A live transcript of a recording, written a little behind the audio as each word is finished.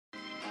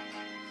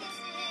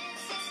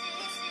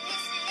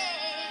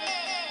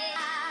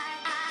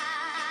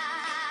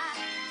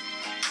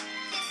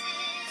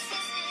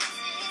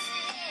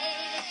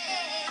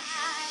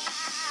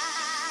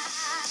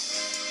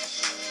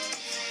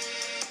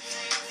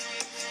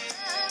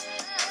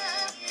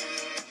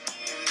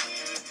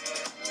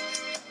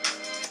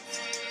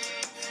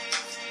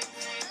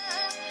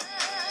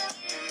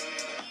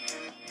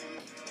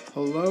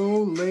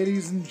Hello,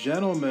 ladies and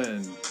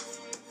gentlemen.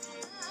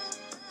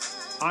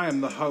 I am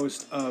the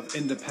host of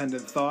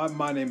Independent Thought.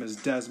 My name is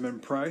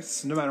Desmond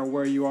Price. No matter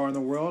where you are in the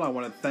world, I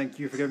want to thank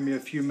you for giving me a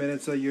few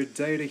minutes of your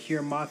day to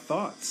hear my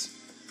thoughts.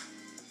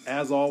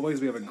 As always,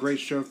 we have a great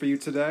show for you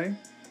today.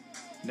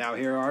 Now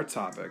here are our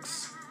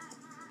topics.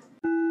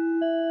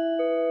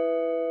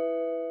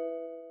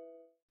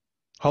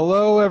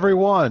 Hello,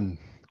 everyone.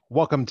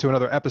 Welcome to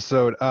another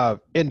episode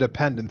of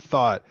Independent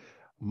Thought.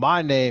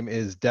 My name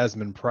is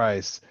Desmond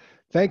Price.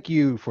 Thank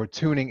you for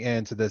tuning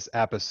in to this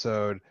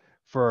episode.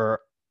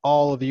 For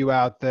all of you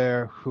out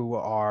there who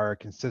are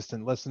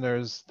consistent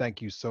listeners, thank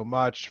you so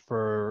much.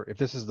 If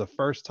this is the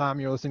first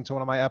time you're listening to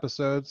one of my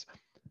episodes,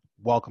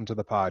 welcome to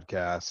the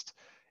podcast.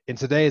 In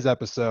today's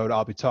episode,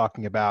 I'll be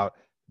talking about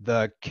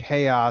the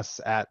chaos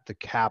at the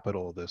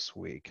Capitol this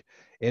week.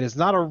 It is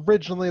not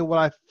originally what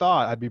I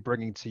thought I'd be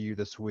bringing to you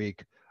this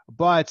week,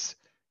 but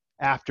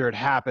after it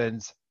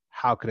happens,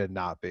 how could it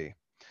not be?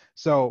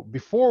 So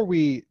before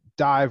we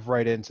dive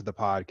right into the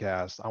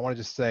podcast, I want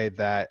to just say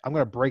that I'm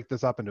going to break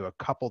this up into a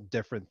couple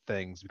different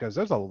things because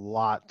there's a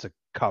lot to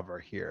cover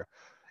here.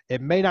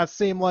 It may not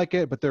seem like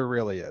it, but there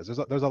really is.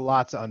 There's a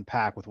lot to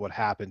unpack with what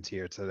happened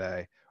here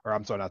today. Or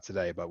I'm sorry, not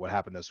today, but what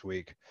happened this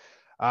week.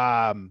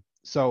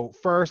 So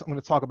first, I'm going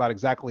to talk about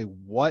exactly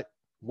what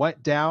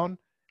went down,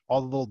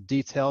 all the little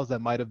details that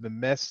might have been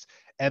missed.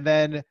 And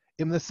then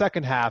in the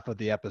second half of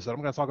the episode,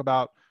 I'm going to talk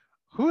about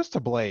who's to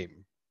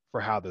blame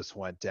for how this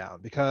went down,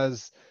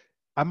 because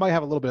I might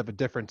have a little bit of a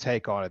different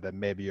take on it than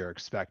maybe you're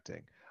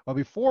expecting. But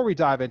before we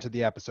dive into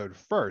the episode,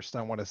 first,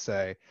 I want to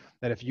say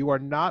that if you are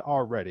not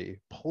already,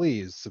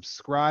 please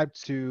subscribe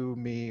to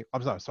me.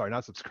 I'm sorry,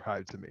 not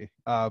subscribe to me.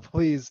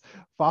 Please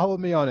follow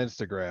me on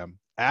Instagram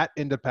at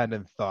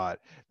Independent Thought.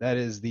 That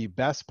is the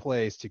best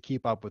place to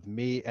keep up with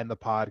me and the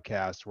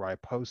podcast, where I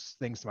post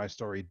things to my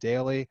story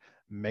daily.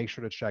 Make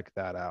sure to check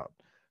that out.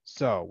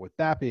 So with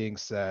that being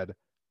said,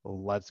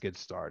 let's get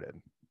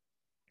started.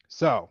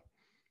 So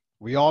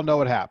we all know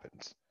what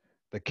happened.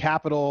 The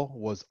Capitol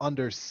was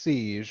under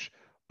siege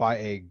by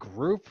a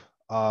group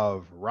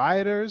of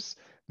rioters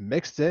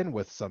mixed in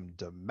with some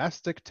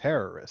domestic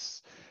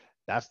terrorists.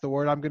 That's the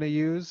word I'm going to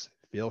use.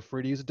 Feel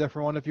free to use a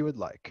different one if you would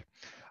like.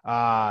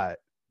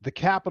 The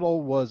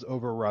Capitol was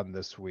overrun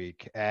this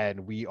week, and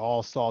we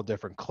all saw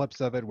different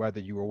clips of it,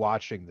 whether you were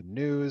watching the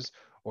news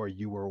or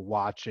you were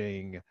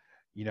watching,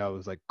 it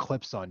was like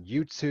clips on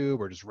YouTube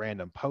or just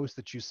random posts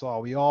that you saw.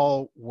 We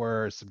all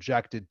were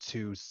subjected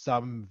to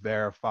some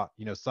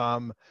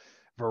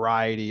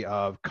variety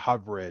of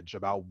coverage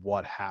about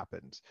what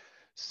happened.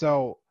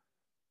 So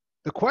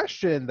the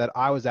question that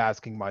I was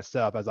asking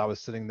myself as I was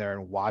sitting there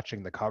and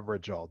watching the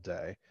coverage all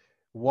day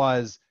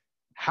was,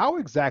 how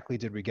exactly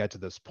did we get to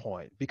this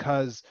point?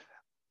 Because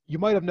you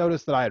might have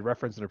noticed that I had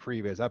referenced in a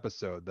previous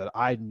episode that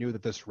I knew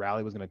that this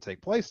rally was going to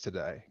take place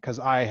today because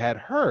I had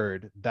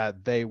heard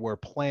that they were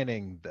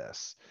planning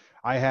this.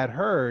 I had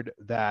heard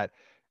that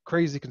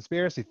crazy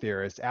conspiracy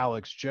theorist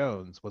Alex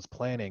Jones was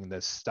planning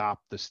this Stop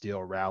the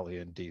Steal rally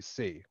in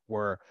DC,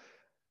 where,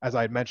 as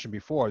I had mentioned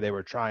before, they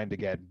were trying to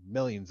get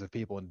millions of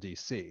people in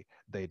DC.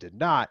 They did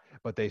not,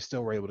 but they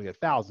still were able to get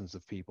thousands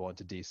of people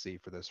into DC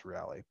for this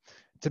rally.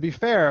 To be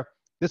fair,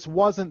 this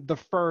wasn't the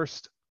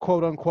first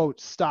quote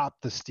unquote Stop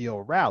the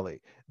Steal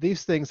rally.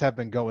 These things have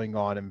been going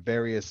on in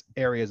various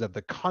areas of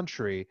the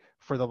country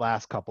for the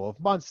last couple of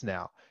months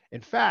now. In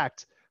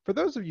fact, for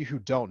those of you who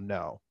don't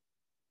know,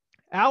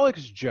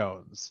 Alex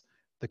Jones,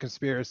 the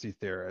conspiracy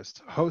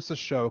theorist, hosts a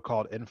show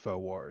called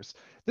InfoWars.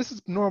 This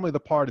is normally the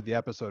part of the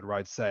episode where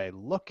I'd say,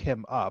 look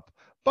him up,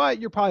 but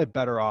you're probably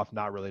better off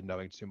not really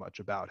knowing too much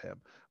about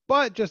him.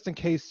 But just in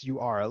case you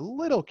are a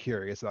little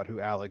curious about who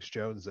Alex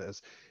Jones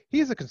is,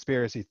 he's a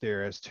conspiracy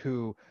theorist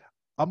who,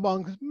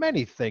 among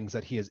many things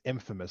that he is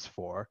infamous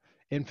for,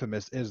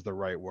 infamous is the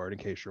right word in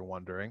case you're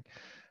wondering,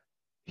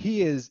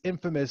 he is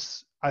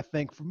infamous, I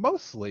think,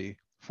 mostly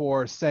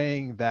for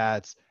saying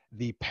that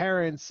the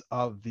parents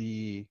of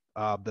the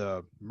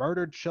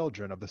murdered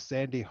children of the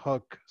Sandy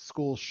Hook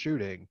school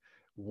shooting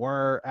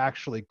were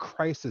actually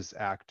crisis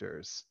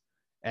actors,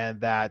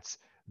 and that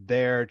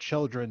their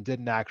children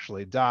didn't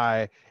actually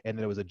die, and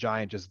that it was a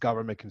giant just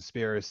government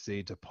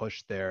conspiracy to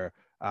push their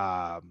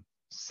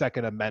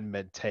Second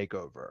Amendment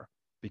takeover.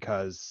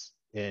 Because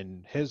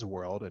in his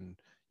world, and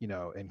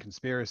in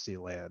conspiracy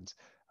land,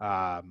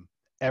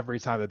 every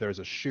time that there's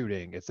a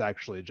shooting, it's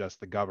actually just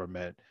the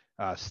government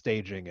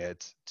staging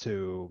it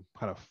to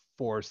kind of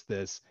force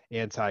this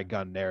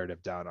anti-gun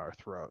narrative down our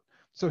throat.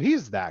 So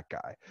he's that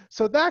guy.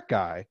 So that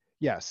guy,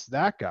 yes,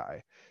 that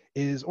guy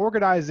is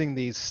organizing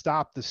these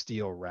Stop the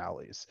Steal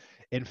rallies.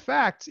 In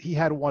fact, he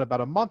had one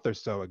about a month or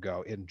so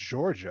ago in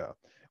Georgia,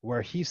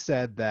 where he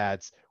said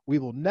that we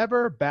will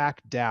never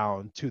back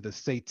down to the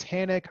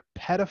satanic,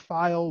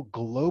 pedophile,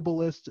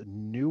 globalist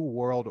New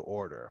World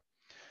Order.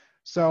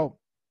 So,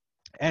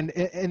 and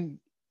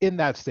in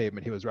that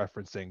statement, he was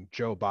referencing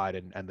Joe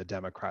Biden and the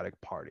Democratic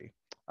Party.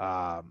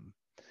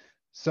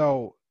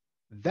 So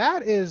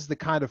that is the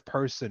kind of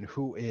person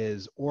who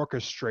is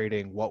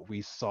orchestrating what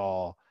we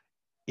saw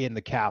in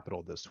the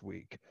Capitol this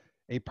week.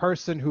 a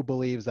person who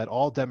believes that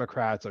all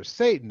Democrats are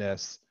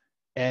Satanists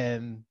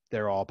and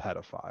they're all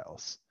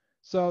pedophiles.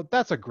 So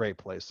that's a great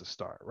place to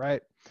start,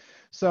 right?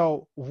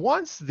 So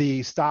once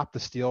the Stop the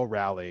Steal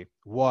rally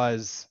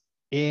was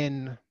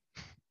in,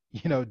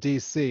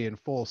 DC in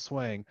full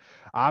swing,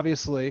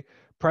 obviously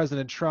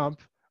President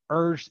Trump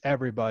urged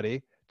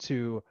everybody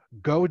to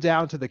go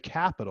down to the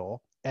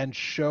Capitol and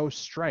show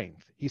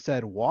strength. He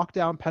said, walk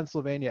down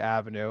Pennsylvania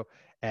Avenue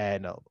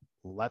and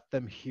let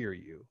them hear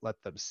you, let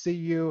them see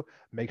you,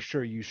 make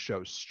sure you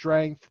show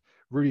strength.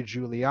 Rudy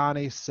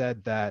Giuliani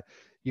said that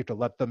you have to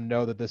let them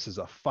know that this is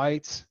a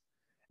fight.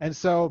 And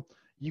so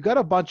you got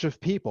a bunch of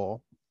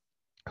people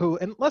who,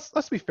 and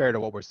let's be fair to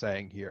what we're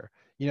saying here.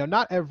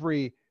 Not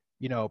every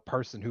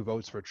person who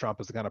votes for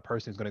Trump is the kind of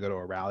person who's going to go to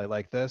a rally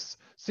like this.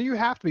 So you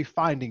have to be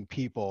finding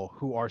people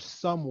who are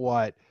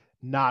somewhat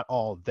not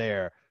all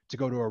there to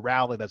go to a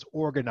rally that's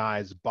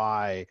organized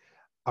by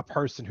a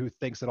person who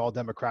thinks that all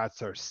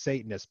Democrats are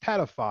Satanist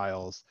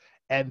pedophiles.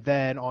 And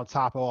then on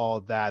top of all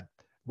of that,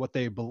 what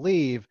they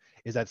believe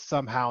is that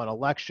somehow an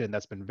election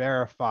that's been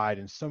verified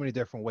in so many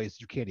different ways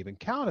you can't even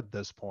count at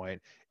this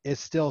point is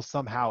still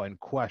somehow in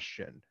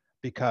question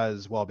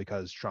because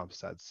Trump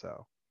said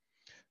so.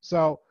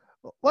 So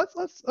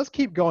let's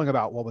keep going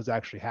about what was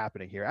actually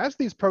happening here. As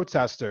these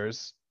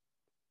protesters,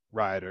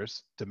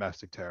 rioters,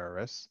 domestic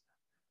terrorists,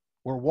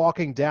 were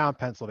walking down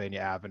Pennsylvania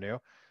Avenue,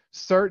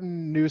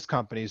 certain news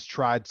companies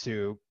tried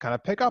to kind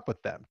of pick up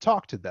with them,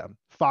 talk to them.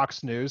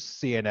 Fox News,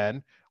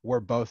 CNN were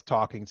both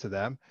talking to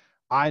them.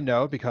 I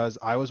know because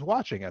I was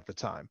watching at the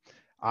time.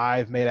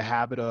 I've made a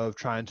habit of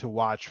trying to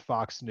watch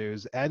Fox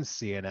News and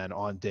CNN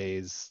on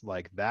days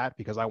like that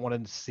because I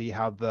wanted to see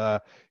how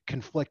the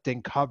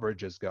conflicting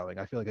coverage is going.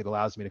 I feel like it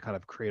allows me to kind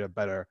of create a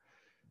better,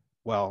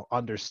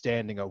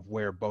 understanding of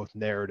where both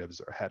narratives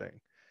are heading.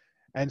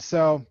 And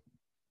so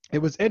it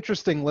was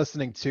interesting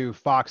listening to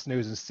Fox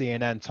News and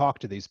CNN talk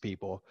to these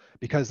people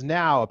because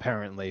now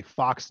apparently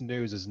Fox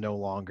News is no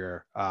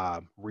longer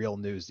real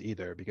news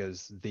either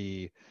because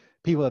the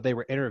people that they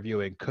were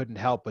interviewing couldn't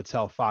help but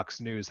tell Fox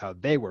News how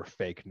they were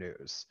fake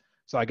news.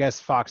 So I guess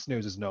Fox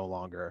News is no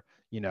longer,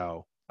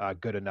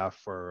 good enough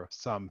for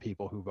some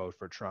people who vote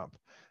for Trump.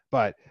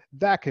 But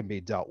that can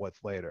be dealt with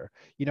later.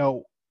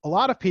 A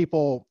lot of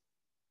people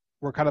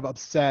were kind of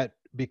upset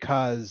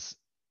because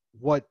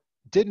what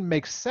didn't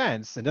make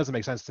sense, and doesn't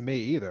make sense to me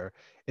either,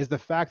 is the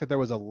fact that there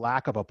was a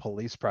lack of a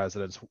police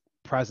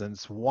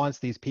presence once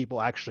these people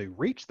actually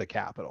reached the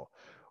Capitol,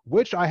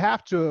 which I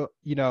have to,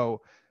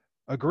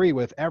 agree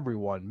with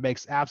everyone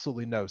makes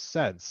absolutely no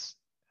sense.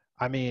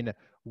 I mean,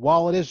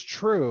 while it is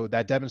true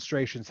that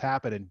demonstrations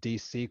happen in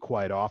DC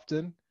quite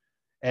often,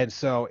 and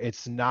so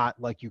it's not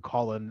like you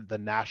call in the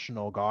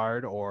National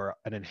Guard or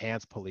an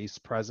enhanced police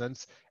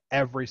presence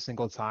every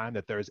single time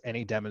that there's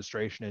any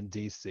demonstration in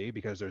DC,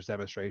 because there's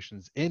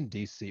demonstrations in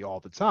DC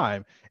all the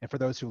time. And for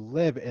those who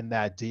live in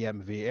that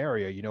DMV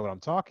area, you know what I'm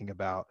talking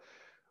about.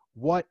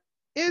 What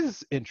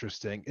is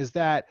interesting is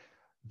that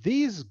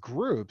these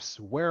groups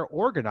were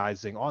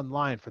organizing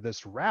online for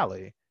this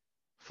rally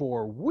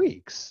for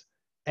weeks.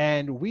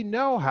 And we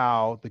know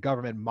how the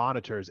government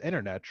monitors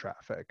internet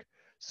traffic.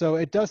 So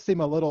it does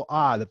seem a little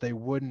odd that they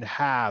wouldn't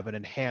have an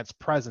enhanced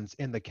presence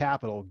in the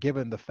Capitol,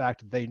 given the fact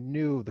that they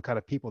knew the kind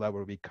of people that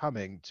would be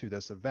coming to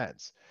this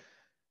event.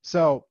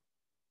 So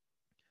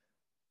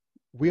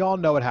we all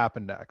know what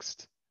happened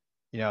next.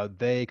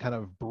 They kind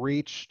of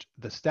breached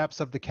the steps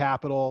of the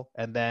Capitol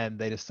and then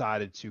they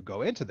decided to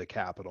go into the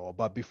Capitol.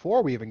 But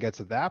before we even get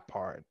to that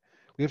part,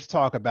 we have to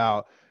talk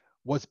about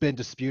what's been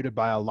disputed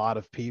by a lot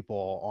of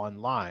people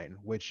online,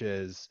 which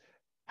is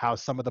how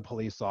some of the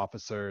police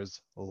officers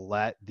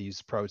let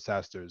these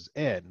protesters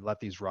in,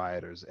 let these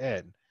rioters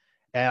in.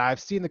 And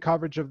I've seen the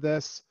coverage of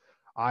this.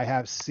 I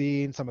have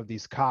seen some of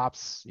these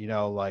cops,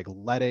 like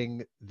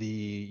letting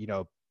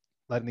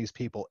these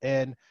people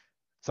in.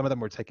 Some of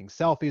them were taking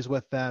selfies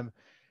with them.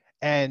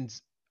 And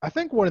I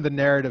think one of the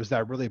narratives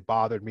that really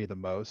bothered me the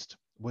most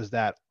was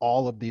that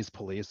all of these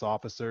police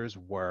officers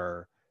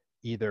were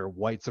either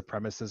white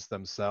supremacists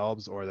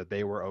themselves or that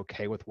they were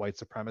okay with white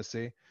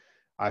supremacy.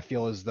 I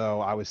feel as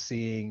though I was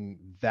seeing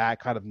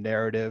that kind of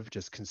narrative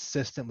just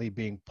consistently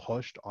being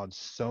pushed on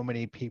so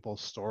many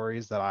people's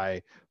stories that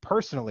I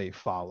personally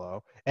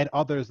follow and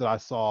others that I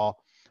saw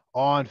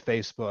on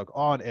Facebook,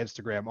 on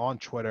Instagram, on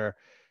Twitter.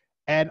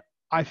 And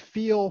I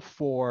feel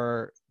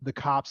for the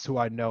cops who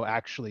I know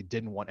actually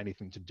didn't want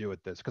anything to do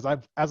with this because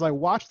as I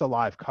watched the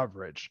live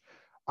coverage,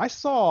 I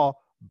saw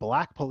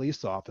Black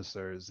police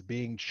officers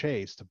being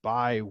chased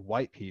by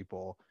white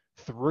people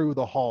through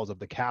the halls of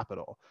the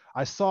Capitol.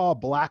 I saw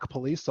Black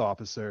police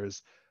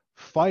officers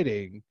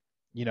fighting,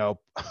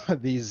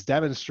 these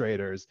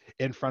demonstrators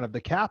in front of the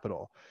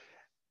Capitol.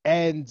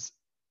 And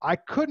I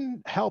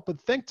couldn't help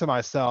but think to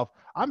myself,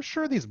 I'm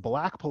sure these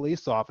Black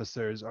police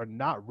officers are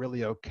not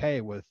really okay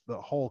with the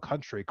whole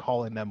country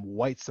calling them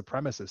white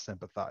supremacist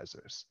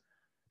sympathizers.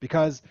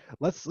 Because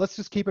let's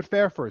just keep it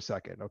fair for a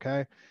second,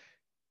 okay?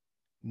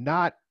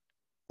 Not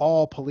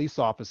all police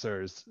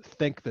officers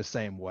think the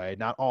same way.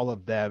 Not all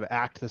of them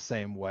act the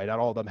same way. Not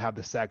all of them have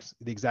the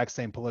exact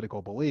same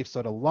political beliefs.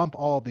 So to lump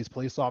all of these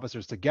police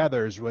officers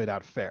together is really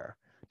not fair.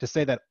 To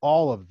say that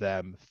all of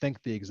them think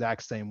the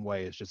exact same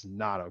way is just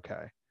not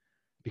okay.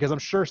 Because I'm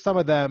sure some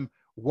of them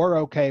were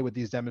okay with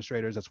these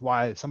demonstrators. That's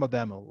why some of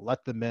them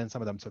let them in,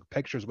 some of them took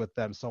pictures with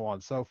them, so on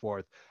and so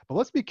forth. But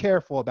let's be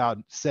careful about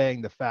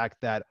saying the fact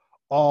that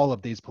all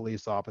of these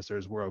police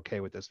officers were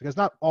okay with this, because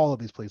not all of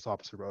these police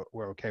officers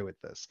were okay with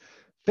this.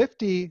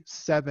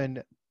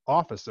 57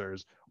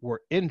 officers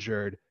were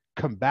injured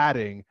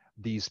combating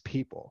these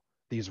people,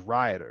 these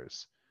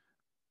rioters.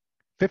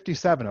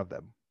 57 of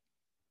them.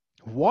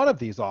 One of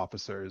these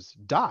officers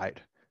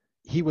died.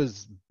 He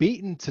was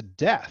beaten to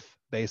death,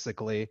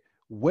 basically,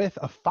 with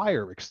a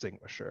fire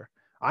extinguisher.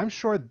 I'm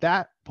sure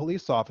that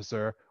police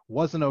officer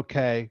wasn't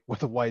okay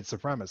with white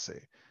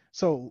supremacy.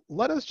 So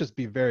let us just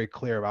be very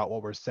clear about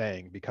what we're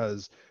saying,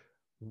 because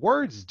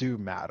words do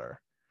matter.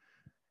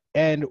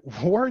 And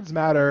words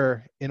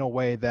matter in a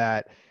way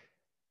that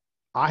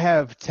I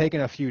have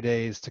taken a few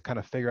days to kind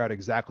of figure out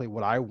exactly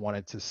what I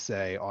wanted to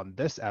say on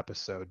this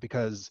episode,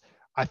 because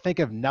I think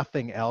if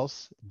nothing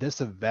else,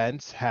 this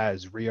event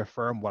has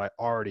reaffirmed what I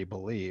already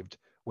believed,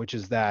 which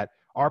is that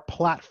our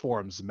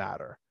platforms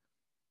matter.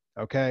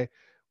 Okay?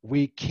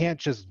 We can't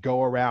just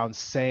go around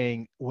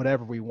saying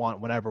whatever we want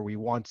whenever we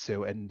want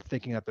to and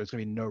thinking that there's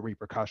going to be no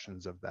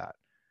repercussions of that.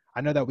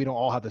 I know that we don't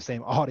all have the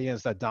same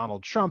audience that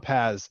Donald Trump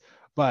has,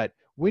 but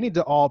we need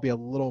to all be a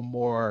little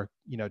more,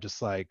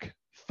 just like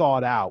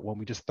thought out when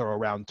we just throw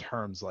around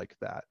terms like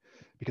that,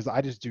 because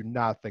I just do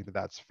not think that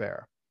that's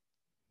fair.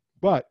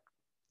 But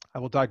I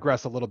will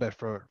digress a little bit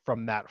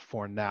from that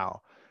for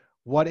now.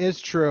 What is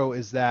true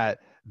is that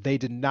they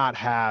did not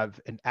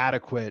have an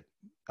adequate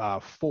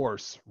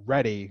force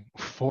ready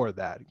for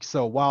that.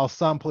 So while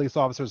some police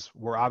officers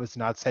were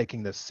obviously not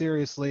taking this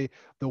seriously,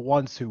 the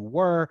ones who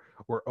were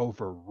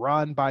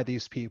overrun by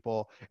these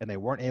people and they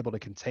weren't able to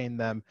contain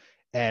them.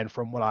 And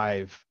from what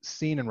I've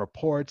seen in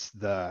reports,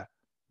 the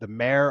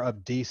mayor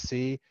of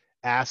DC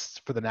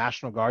asked for the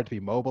National Guard to be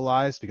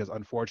mobilized because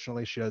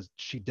unfortunately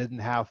she didn't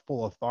have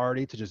full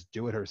authority to just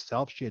do it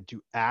herself. She had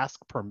to ask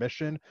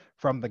permission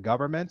from the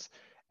government.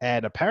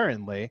 And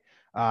apparently,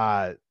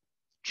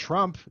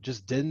 Trump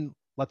just didn't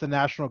let the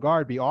National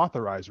Guard be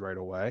authorized right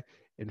away.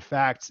 In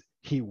fact,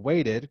 he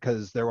waited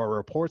because there were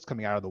reports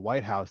coming out of the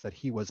White House that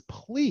he was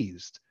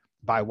pleased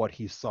by what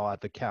he saw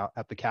at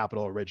the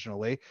Capitol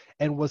originally,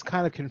 and was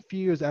kind of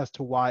confused as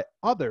to why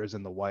others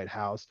in the White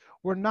House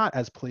were not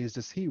as pleased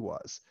as he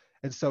was.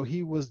 And so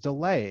he was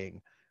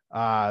delaying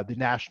the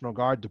National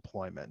Guard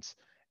deployments.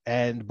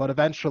 But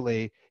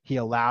eventually he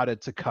allowed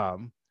it to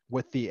come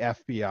with the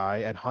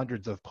FBI and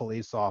hundreds of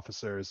police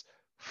officers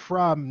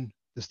from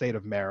the state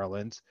of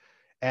Maryland.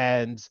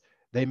 And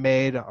they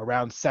made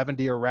around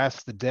 70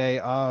 arrests the day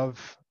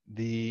of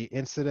the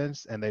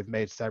incidents, and they've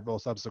made several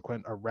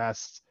subsequent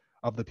arrests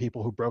of the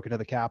people who broke into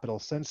the Capitol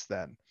since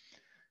then.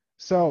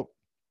 So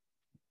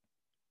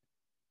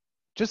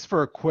just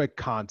for a quick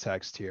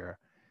context here,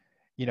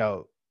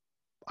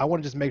 I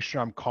want to just make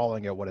sure I'm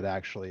calling it what it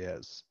actually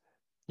is.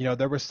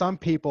 There were some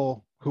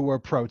people who were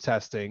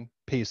protesting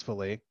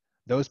peacefully.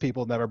 Those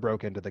people never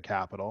broke into the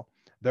Capitol.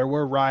 There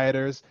were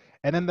rioters,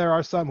 and then there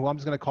are some who I'm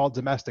just going to call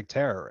domestic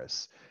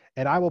terrorists.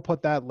 And I will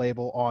put that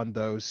label on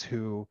those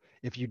who,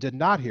 if you did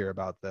not hear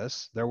about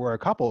this, there were a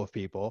couple of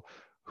people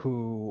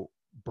who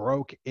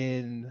broke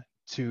in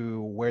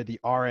to where the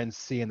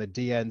RNC and the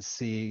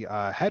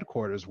DNC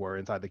headquarters were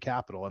inside the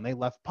Capitol, and they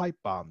left pipe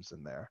bombs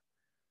in there.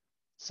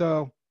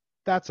 So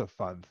that's a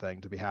fun thing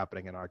to be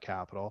happening in our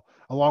Capitol,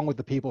 along with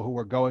the people who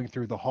were going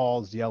through the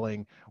halls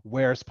yelling,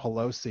 "Where's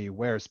Pelosi?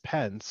 Where's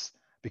Pence?"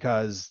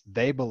 Because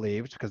they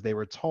believed, because they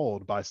were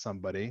told by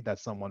somebody, that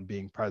someone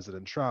being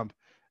President Trump,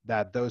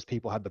 that those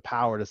people had the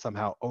power to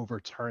somehow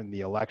overturn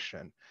the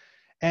election.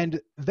 And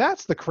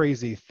that's the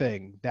crazy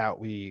thing that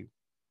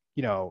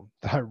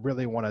that I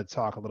really want to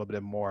talk a little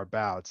bit more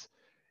about,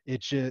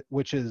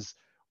 which is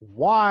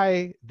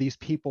why these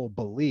people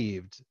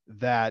believed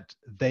that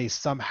they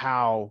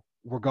somehow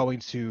were going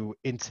to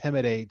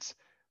intimidate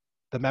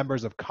the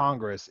members of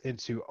Congress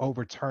into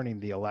overturning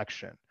the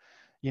election.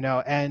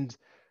 And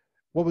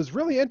what was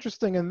really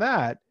interesting in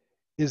that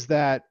is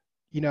that,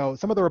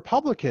 some of the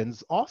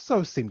Republicans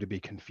also seemed to be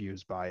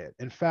confused by it.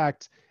 In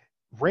fact,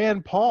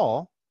 Rand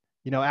Paul,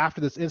 after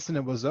this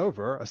incident was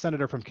over, a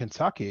senator from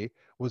Kentucky,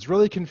 was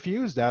really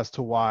confused as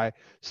to why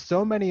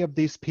so many of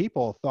these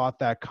people thought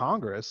that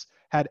Congress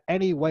had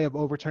any way of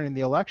overturning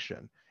the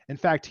election. In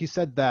fact, he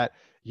said that,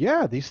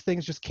 yeah, these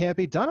things just can't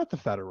be done at the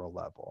federal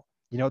level.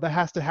 That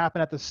has to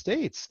happen at the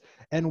states.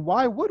 And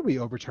why would we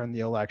overturn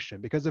the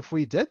election? Because if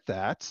we did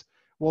that,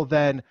 well,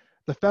 then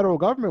the federal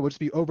government would just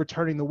be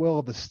overturning the will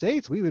of the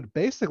states. We would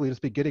basically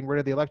just be getting rid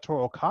of the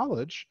Electoral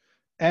College,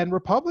 and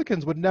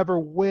Republicans would never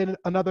win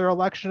another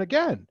election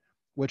again.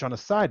 Which, on a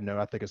side note,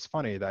 I think it's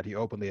funny that he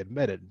openly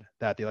admitted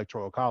that the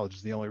Electoral College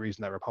is the only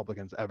reason that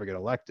Republicans ever get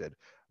elected.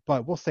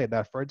 But we'll save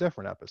that for a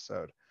different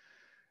episode.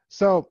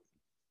 So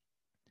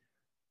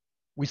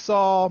we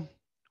saw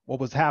what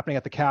was happening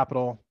at the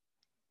Capitol.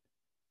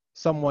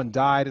 Someone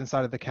died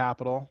inside of the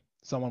Capitol.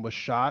 Someone was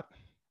shot.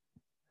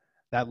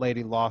 That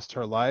lady lost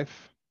her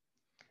life.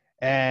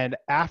 And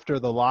after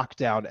the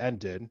lockdown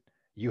ended,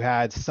 you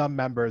had some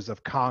members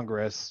of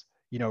Congress,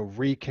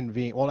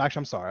 reconvene. Well, actually,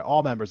 I'm sorry,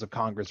 all members of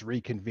Congress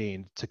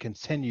reconvened to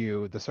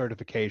continue the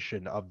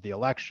certification of the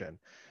election.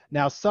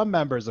 Now, some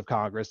members of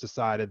Congress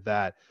decided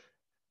that,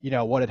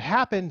 what had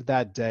happened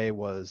that day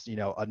was,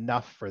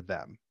 enough for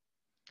them.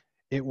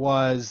 It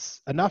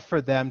was enough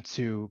for them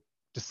to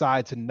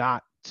decide to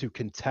not to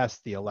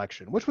contest the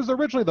election, which was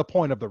originally the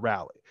point of the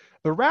rally.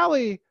 The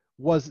rally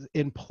was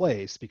in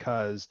place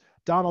because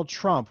Donald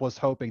Trump was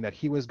hoping that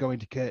he was going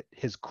to get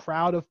his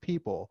crowd of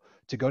people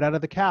to go down to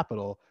the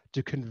Capitol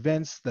to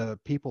convince the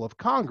people of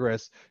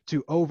Congress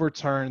to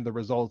overturn the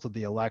results of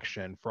the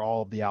election for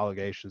all of the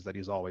allegations that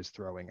he's always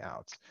throwing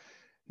out.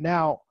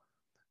 Now,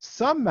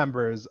 some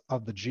members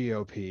of the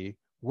GOP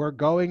were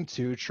going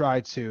to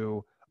try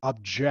to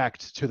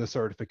object to the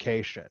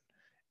certification.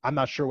 I'm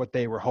not sure what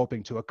they were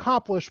hoping to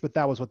accomplish, but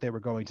that was what they were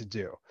going to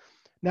do.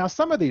 Now,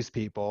 some of these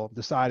people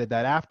decided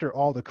that after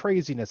all the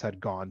craziness had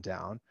gone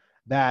down,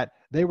 that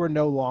they were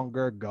no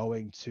longer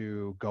going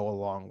to go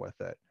along with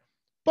it.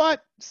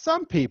 But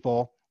some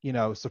people,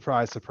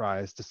 surprise,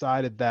 surprise,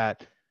 decided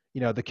that,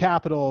 the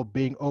Capitol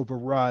being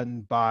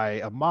overrun by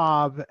a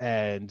mob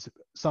and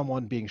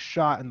someone being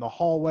shot in the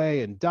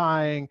hallway and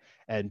dying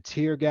and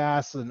tear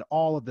gas and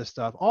all of this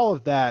stuff, all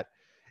of that,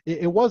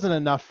 it wasn't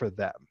enough for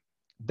them.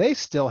 They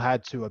still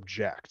had to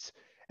object.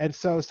 And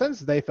so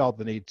since they felt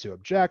the need to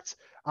object,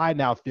 I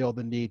now feel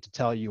the need to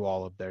tell you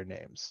all of their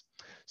names.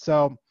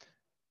 So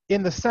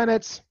in the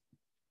Senate,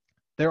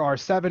 there are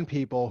 7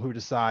 people who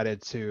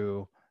decided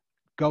to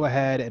go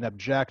ahead and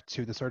object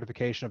to the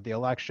certification of the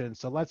election.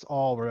 So let's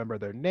all remember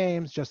their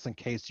names just in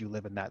case you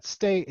live in that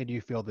state and you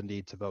feel the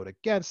need to vote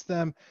against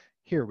them.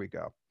 Here we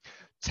go.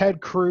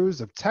 Ted Cruz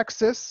of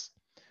Texas,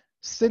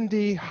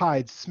 Cindy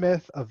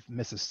Hyde-Smith of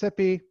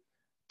Mississippi,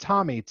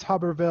 Tommy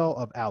Tuberville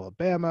of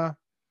Alabama,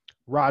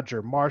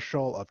 Roger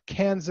Marshall of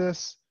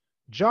Kansas,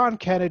 John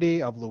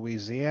Kennedy of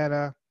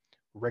Louisiana,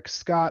 Rick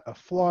Scott of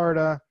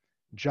Florida,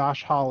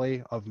 Josh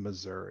Hawley of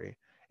Missouri.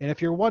 And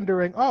if you're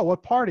wondering, oh,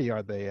 what party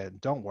are they in?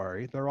 Don't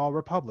worry, they're all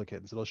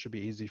Republicans. It should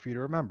be easy for you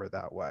to remember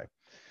that way.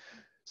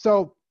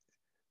 So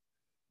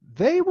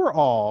they were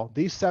all,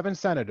 these 7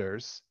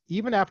 senators,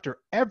 even after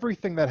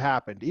everything that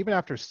happened, even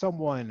after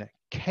someone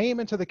came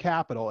into the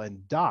Capitol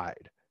and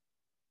died,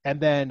 and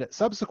then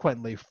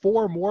subsequently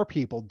 4 more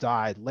people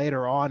died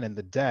later on in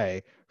the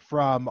day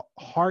from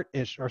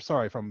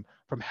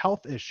from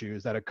health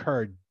issues that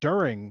occurred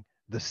during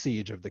the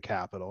siege of the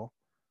Capitol.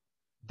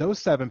 Those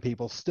 7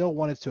 people still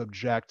wanted to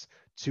object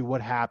to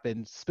what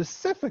happened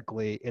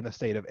specifically in the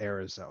state of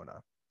Arizona.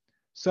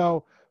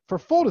 So for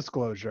full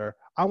disclosure,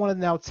 I want to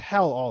now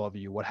tell all of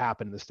you what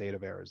happened in the state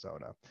of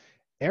Arizona.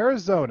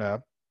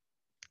 Arizona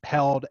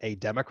held a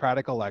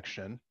democratic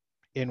election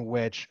in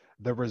which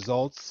the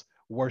results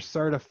were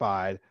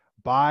certified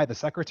by the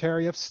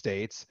Secretary of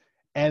State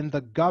and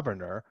the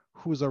governor,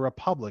 who's a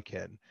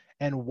Republican.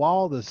 And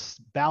while the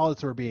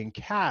ballots were being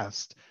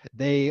cast,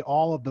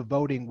 all of the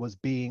voting was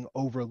being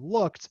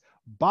overlooked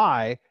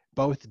by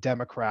both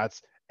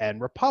Democrats and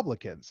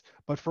Republicans.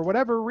 But for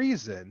whatever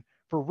reason,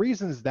 for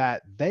reasons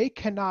that they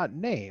cannot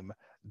name,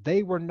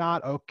 they were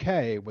not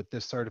okay with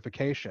this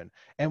certification.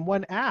 And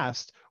when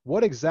asked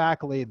what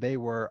exactly they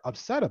were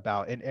upset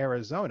about in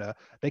Arizona,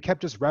 they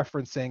kept just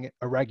referencing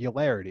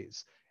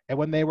irregularities. And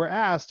when they were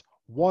asked,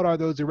 what are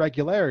those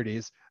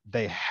irregularities?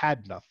 They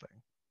had nothing.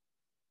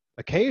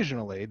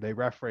 Occasionally, they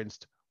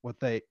referenced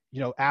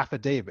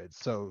affidavits.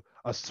 So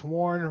a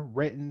sworn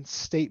written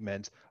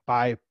statement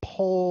by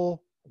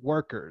poll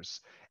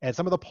workers. And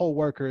some of the poll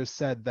workers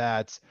said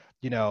that,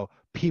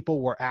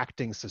 people were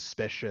acting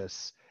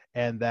suspicious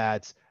and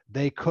that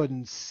they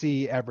couldn't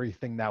see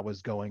everything that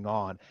was going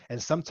on.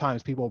 And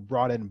sometimes people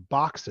brought in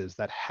boxes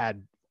that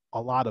had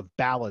a lot of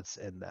ballots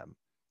in them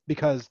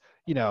because,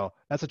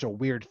 that's such a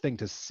weird thing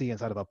to see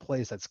inside of a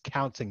place that's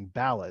counting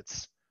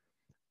ballots.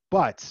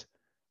 But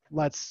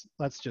let's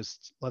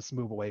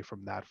move away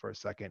from that for a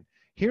second.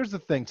 Here's the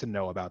thing to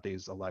know about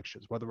these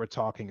elections, whether we're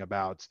talking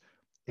about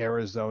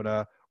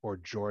Arizona or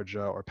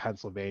Georgia or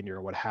Pennsylvania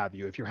or what have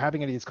you. If you're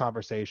having any of these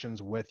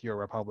conversations with your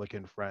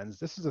Republican friends,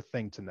 this is a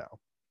thing to know.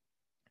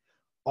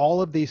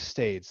 All of these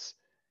states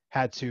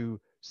had to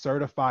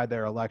certify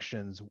their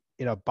elections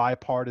in a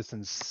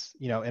bipartisan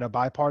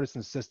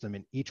system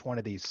in each one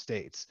of these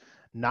states.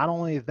 Not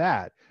only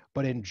that,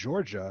 but in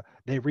Georgia,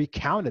 they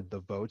recounted the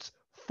votes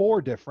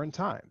 4 different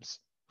times.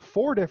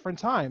 4 different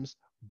times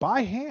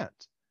by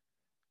hand.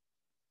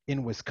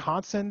 In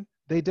Wisconsin,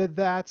 they did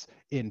that.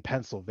 In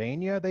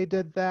Pennsylvania, they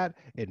did that.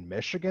 In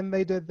Michigan,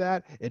 they did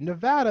that. In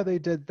Nevada, they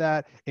did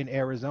that. In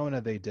Arizona,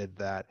 they did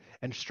that.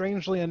 And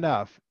strangely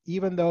enough,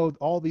 even though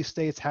all these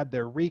states had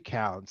their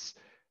recounts,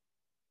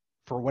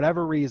 for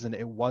whatever reason,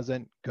 it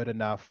wasn't good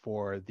enough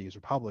for these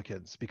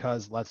Republicans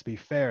because, let's be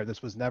fair,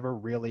 this was never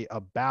really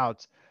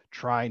about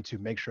trying to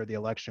make sure the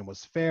election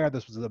was fair.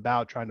 This was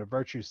about trying to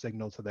virtue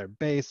signal to their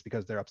base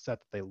because they're upset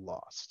that they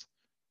lost.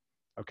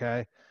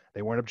 Okay.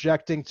 They weren't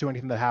objecting to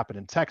anything that happened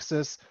in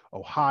Texas,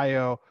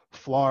 Ohio,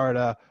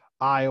 Florida,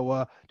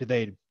 Iowa.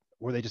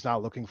 Were they just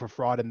not looking for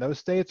fraud in those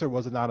states, or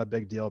was it not a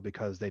big deal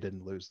because they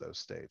didn't lose those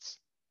states?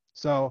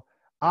 So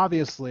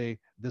obviously,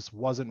 this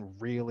wasn't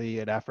really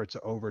an effort to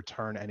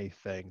overturn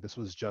anything. This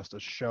was just a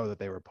show that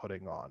they were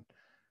putting on.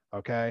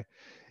 Okay.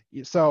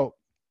 So,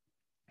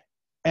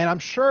 and I'm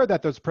sure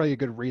that there's pretty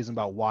good reason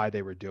about why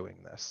they were doing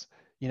this,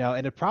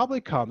 and it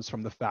probably comes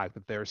from the fact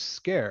that they're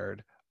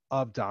scared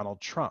of Donald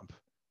Trump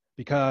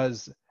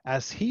because,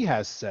 as he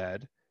has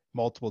said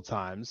multiple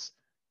times,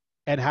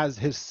 and has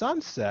his son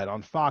said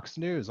on Fox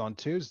News on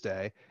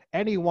Tuesday,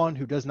 anyone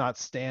who does not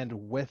stand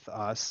with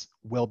us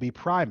will be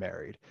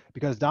primaried,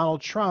 because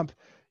Donald Trump,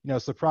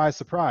 surprise,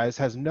 surprise,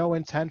 has no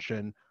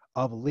intention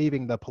of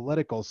leaving the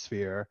political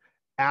sphere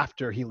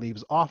after he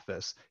leaves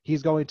office.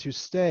 He's going to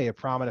stay a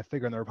prominent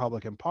figure in the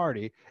Republican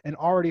Party and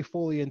already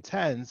fully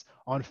intends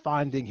on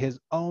finding his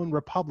own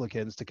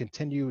Republicans to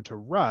continue to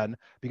run,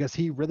 because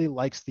he really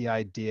likes the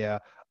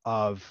idea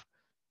of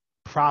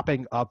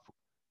propping up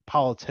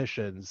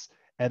politicians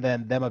and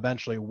then them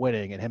eventually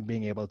winning and him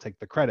being able to take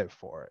the credit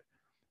for it.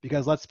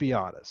 Because let's be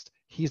honest,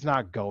 he's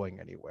not going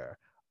anywhere.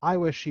 I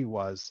wish he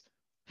was.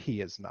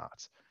 He is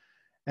not.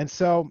 And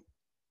so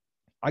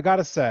I got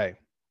to say,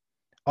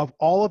 of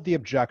all of the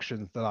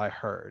objections that I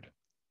heard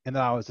and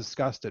that I was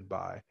disgusted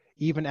by,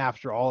 even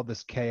after all of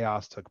this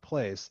chaos took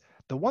place,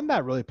 the one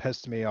that really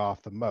pissed me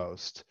off the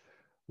most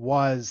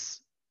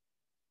was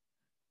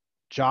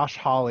Josh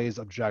Hawley's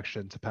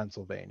objection to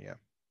Pennsylvania.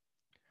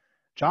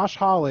 Josh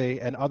Hawley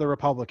and other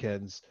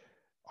Republicans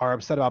are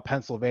upset about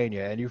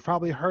Pennsylvania, and you've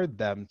probably heard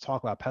them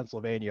talk about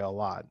Pennsylvania a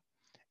lot.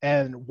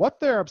 And what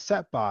they're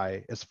upset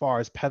by, as far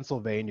as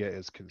Pennsylvania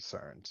is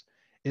concerned,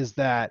 is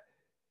that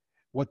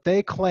what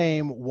they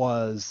claim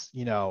was,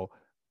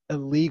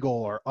 illegal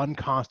or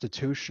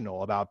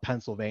unconstitutional about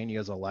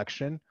Pennsylvania's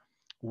election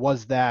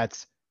was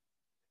that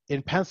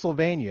in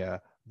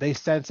Pennsylvania, they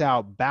sent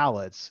out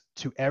ballots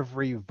to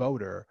every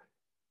voter,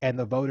 and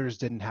the voters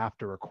didn't have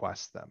to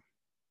request them.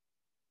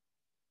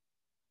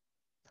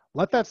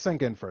 Let that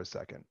sink in for a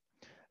second.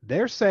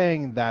 They're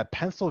saying that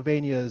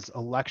Pennsylvania's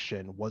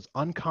election was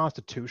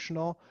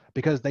unconstitutional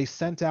because they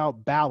sent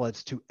out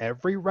ballots to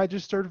every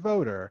registered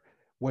voter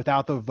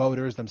without the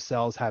voters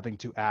themselves having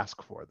to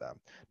ask for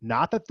them.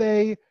 Not that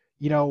they,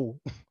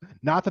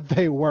 not that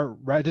they weren't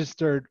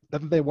registered,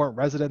 that they weren't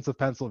residents of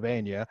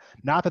Pennsylvania,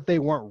 not that they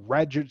weren't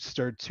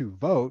registered to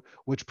vote,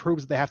 which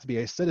proves that they have to be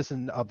a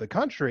citizen of the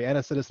country and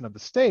a citizen of the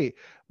state,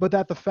 but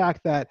that the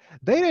fact that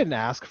they didn't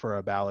ask for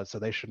a ballot, so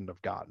they shouldn't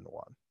have gotten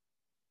one.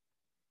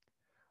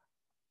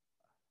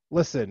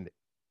 Listen,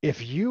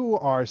 if you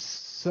are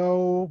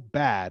so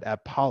bad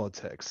at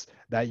politics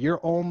that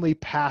your only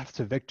path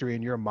to victory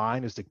in your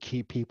mind is to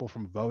keep people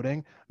from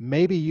voting,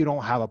 maybe you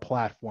don't have a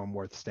platform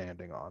worth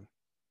standing on.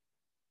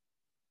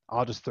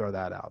 I'll just throw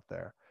that out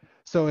there.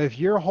 So if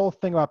your whole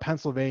thing about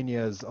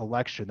Pennsylvania's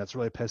election that's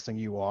really pissing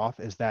you off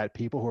is that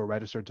people who are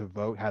registered to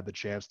vote had the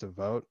chance to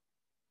vote,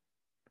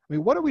 I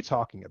mean, what are we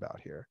talking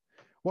about here?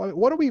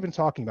 What are we even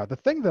talking about? The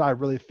thing that I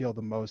really feel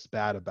the most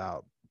bad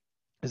about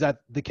is that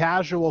the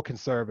casual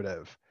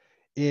conservative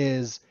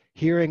is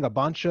hearing a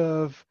bunch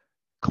of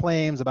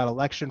claims about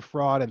election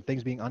fraud and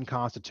things being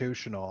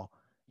unconstitutional,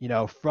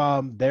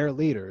 from their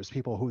leaders,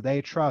 people who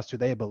they trust, who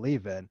they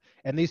believe in.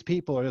 And these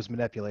people are just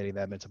manipulating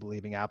them into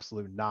believing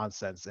absolute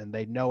nonsense. And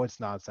they know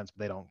it's nonsense, but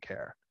they don't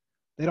care.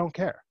 They don't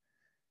care.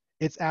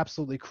 It's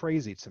absolutely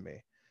crazy to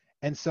me.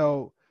 And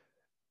so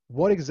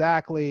what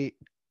exactly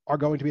are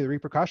going to be the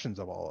repercussions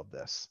of all of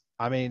this?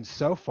 I mean,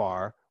 so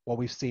far, what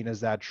we've seen is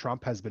that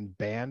Trump has been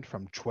banned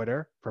from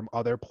Twitter, from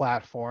other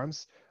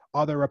platforms.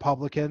 Other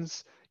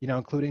Republicans,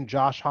 including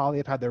Josh Hawley,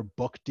 have had their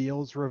book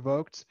deals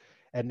revoked.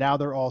 And now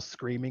they're all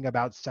screaming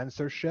about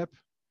censorship,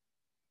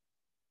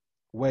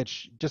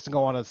 which, just to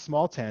go on a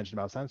small tangent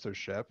about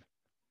censorship,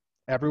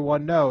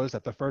 everyone knows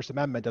that the First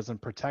Amendment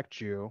doesn't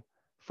protect you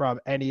from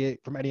any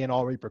and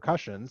all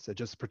repercussions. It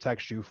just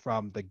protects you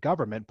from the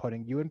government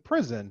putting you in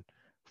prison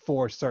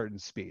for certain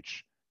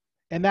speech.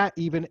 And that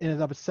even in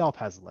and of itself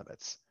has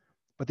limits.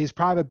 But these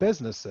private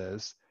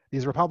businesses,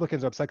 these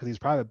Republicans are upset because these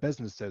private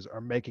businesses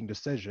are making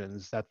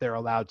decisions that they're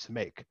allowed to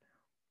make.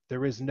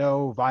 There is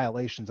no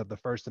violations of the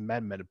First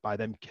Amendment by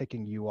them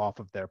kicking you off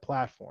of their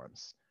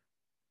platforms.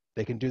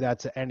 They can do that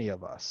to any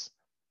of us.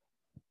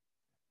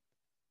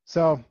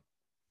 So,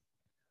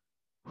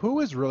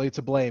 who is really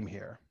to blame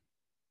here?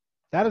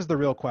 That is the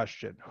real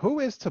question. Who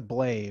is to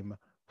blame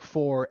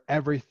for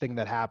everything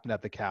that happened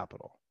at the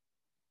Capitol?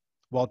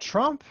 Well,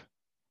 Trump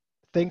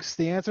thinks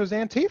the answer is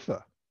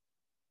Antifa.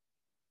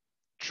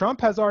 Trump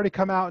has already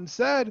come out and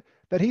said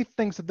that he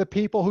thinks that the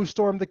people who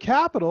stormed the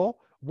Capitol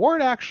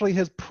weren't actually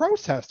his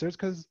protesters,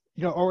 because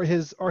or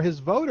his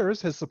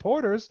voters, his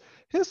supporters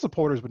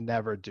would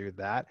never do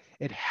that.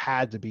 It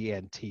had to be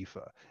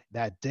Antifa.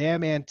 That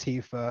damn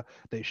Antifa.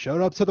 They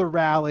showed up to the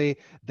rally.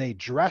 They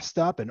dressed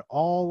up in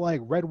all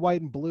like red,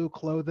 white, and blue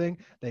clothing.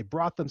 They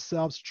brought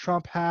themselves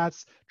Trump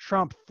hats,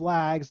 Trump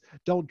flags,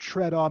 don't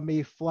tread on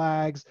me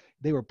flags.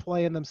 They were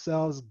playing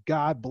themselves,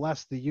 God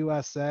bless the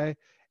USA.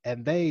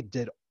 And they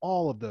did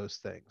all of those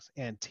things.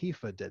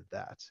 Antifa did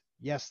that.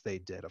 Yes, they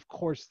did. Of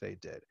course they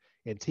did.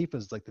 Antifa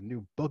is like the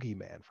new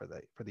boogeyman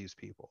for these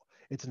people.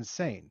 It's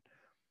insane.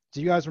 Do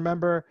you guys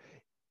remember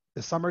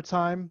the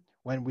summertime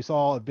when we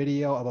saw a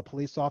video of a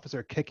police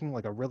officer kicking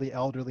like a really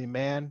elderly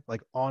man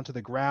like onto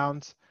the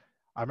ground?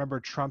 I remember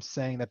Trump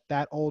saying that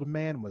that old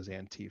man was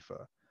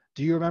Antifa.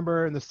 Do you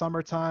remember in the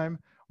summertime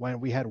when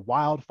we had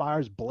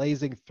wildfires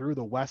blazing through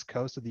the west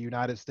coast of the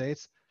United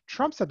States?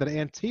 Trump said that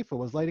Antifa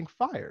was lighting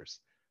fires,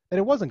 that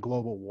it wasn't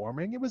global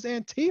warming, it was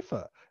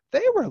Antifa.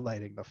 They were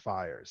lighting the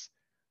fires.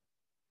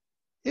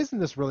 Isn't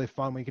this really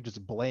fun when you can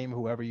just blame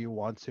whoever you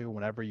want to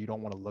whenever you don't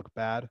want to look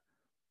bad?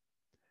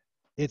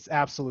 It's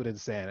absolute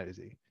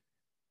insanity.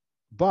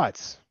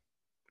 But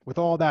with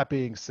all that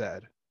being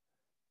said,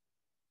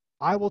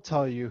 I will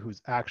tell you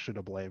who's actually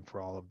to blame for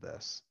all of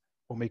this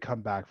when we come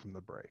back from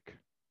the break.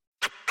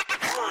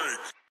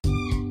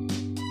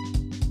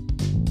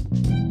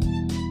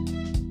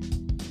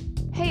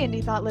 Hey,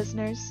 Indie Thought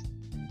listeners.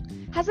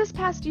 Has this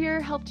past year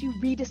helped you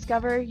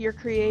rediscover your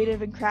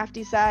creative and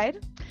crafty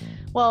side?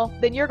 Well,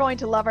 then you're going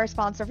to love our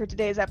sponsor for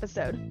today's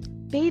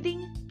episode.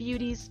 Bathing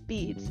Beauties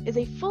Beads is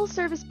a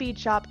full-service bead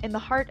shop in the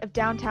heart of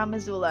downtown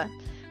Missoula.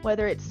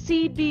 Whether it's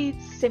seed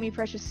beads,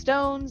 semi-precious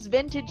stones,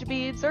 vintage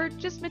beads, or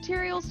just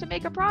materials to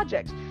make a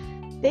project,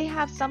 they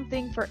have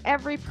something for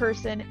every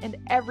person and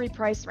every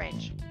price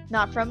range.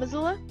 Not from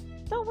Missoula?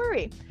 Don't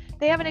worry.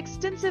 They have an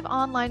extensive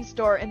online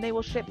store and they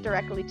will ship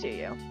directly to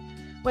you.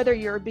 Whether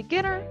you're a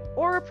beginner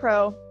or a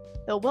pro,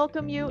 they'll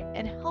welcome you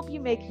and help you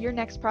make your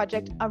next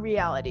project a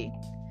reality.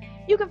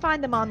 You can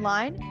find them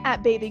online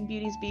at Bathing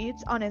Beauties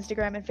Beads on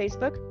Instagram and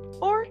Facebook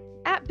or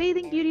at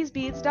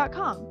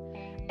bathingbeautiesbeads.com.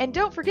 And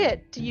don't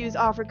forget to use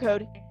offer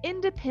code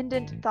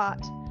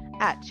INDEPENDENTTHOUGHT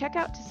at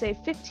checkout to save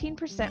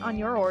 15% on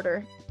your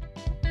order.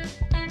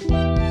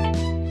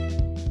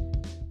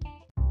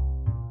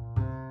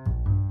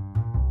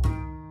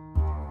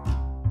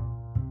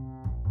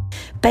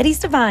 Betty's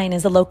Divine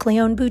is a locally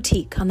owned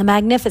boutique on the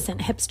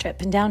magnificent Hip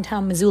Strip in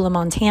downtown Missoula,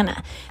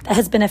 Montana, that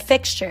has been a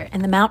fixture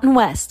in the Mountain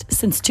West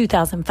since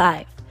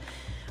 2005.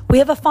 We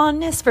have a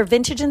fondness for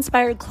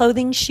vintage-inspired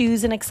clothing,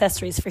 shoes, and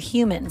accessories for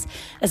humans,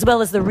 as well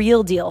as the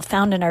real deal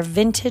found in our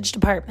vintage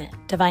department,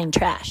 Divine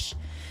Trash.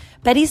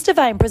 Betty's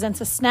Divine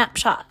presents a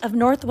snapshot of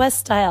Northwest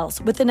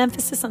styles with an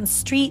emphasis on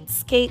street,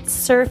 skate,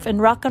 surf,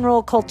 and rock and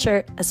roll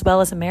culture, as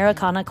well as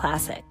Americana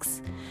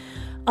classics.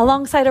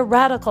 Alongside a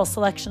radical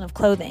selection of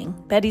clothing,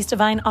 Betty's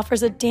Divine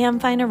offers a damn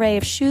fine array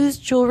of shoes,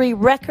 jewelry,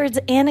 records,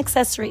 and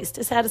accessories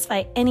to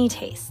satisfy any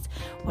taste,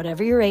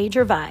 whatever your age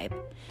or vibe.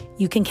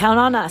 You can count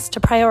on us to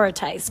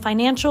prioritize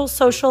financial,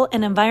 social,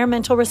 and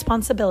environmental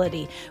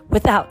responsibility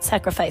without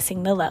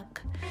sacrificing the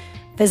look.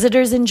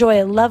 Visitors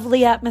enjoy a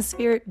lovely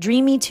atmosphere,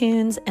 dreamy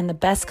tunes, and the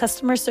best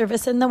customer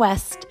service in the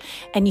West,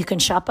 and you can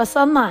shop us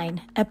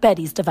online at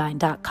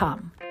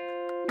bettysdivine.com.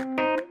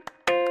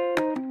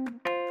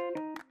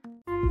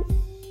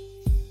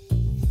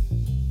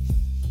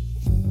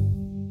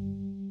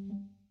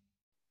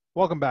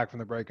 Welcome back from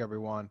the break,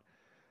 everyone.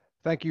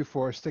 Thank you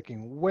for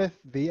sticking with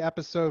the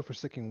episode, for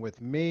sticking with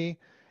me.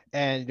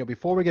 And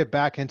before we get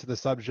back into the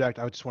subject,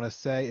 I just want to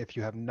say, if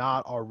you have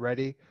not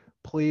already,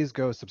 please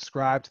go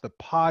subscribe to the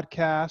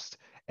podcast.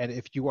 And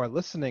if you are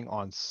listening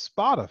on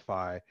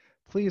Spotify,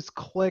 please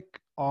click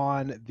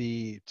on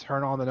the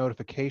turn on the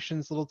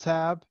notifications little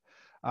tab.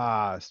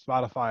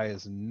 Spotify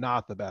is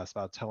not the best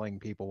about telling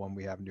people when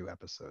we have new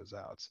episodes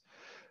out.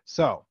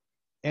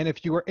 And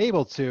if you are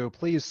able to,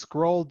 please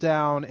scroll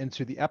down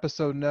into the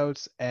episode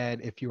notes.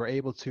 And if you are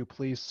able to,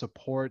 please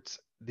support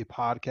the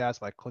podcast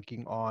by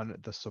clicking on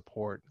the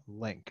support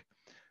link.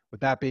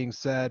 With that being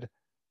said,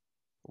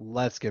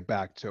 let's get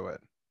back to it.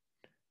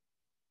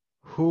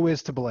 Who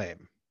is to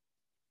blame?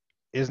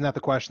 Isn't that the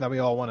question that we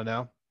all want to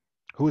know?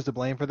 Who is to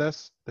blame for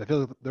this?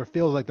 There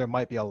feels like there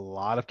might be a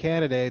lot of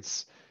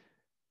candidates,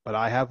 but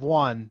I have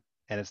one,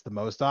 and it's the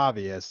most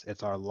obvious.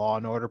 It's our law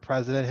and order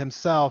president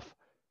himself,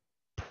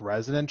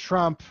 President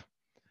Trump.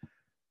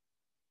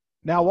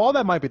 Now, while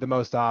that might be the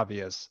most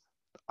obvious,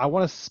 I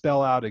want to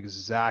spell out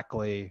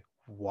exactly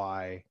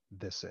why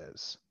this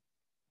is.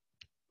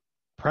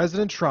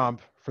 President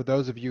Trump, for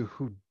those of you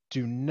who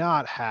do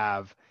not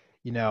have,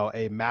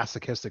 a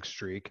masochistic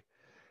streak,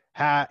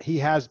 he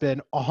has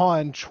been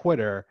on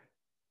Twitter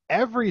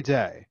every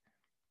day,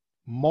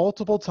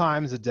 multiple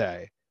times a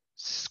day,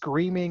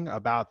 screaming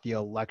about the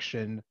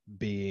election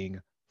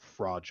being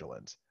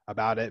fraudulent,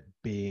 about it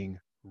being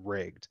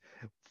rigged.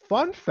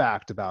 Fun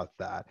fact about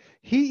that,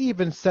 he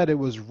even said it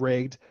was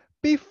rigged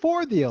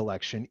before the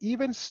election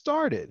even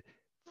started.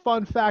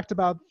 Fun fact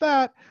about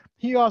that,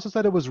 he also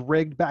said it was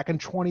rigged back in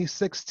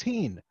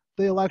 2016,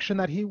 the election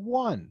that he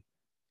won.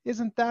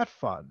 Isn't that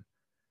fun?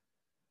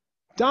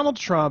 Donald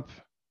Trump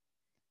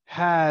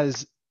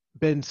has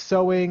been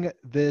sowing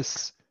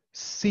this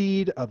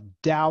seed of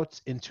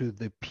doubt into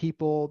the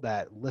people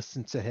that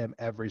listen to him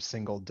every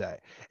single day.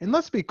 And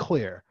let's be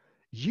clear,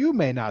 you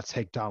may not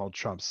take Donald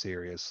Trump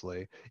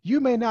seriously. You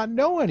may not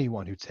know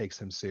anyone who takes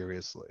him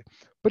seriously,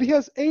 but he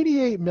has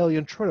 88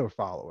 million Twitter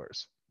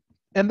followers.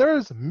 And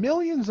there's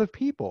millions of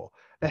people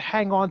that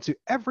hang on to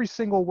every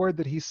single word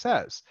that he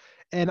says.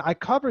 And I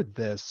covered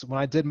this when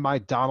I did my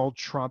Donald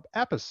Trump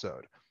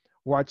episode,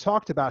 where I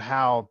talked about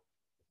how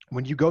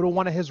when you go to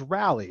one of his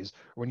rallies,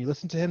 or when you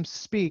listen to him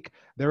speak,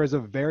 there is a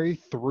very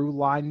through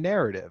line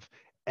narrative.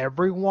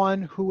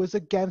 Everyone who is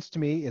against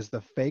me is the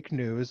fake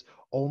news.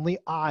 Only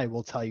I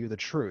will tell you the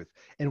truth.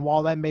 And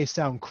while that may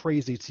sound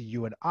crazy to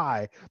you and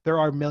I, there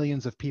are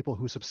millions of people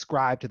who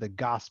subscribe to the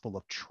gospel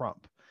of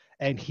Trump.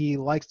 And he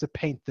likes to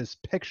paint this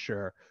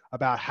picture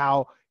about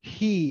how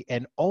he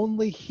and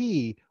only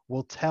he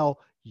will tell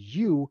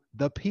you,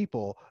 the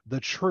people, the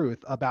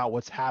truth about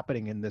what's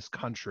happening in this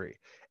country.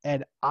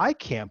 And I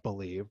can't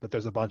believe that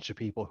there's a bunch of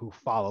people who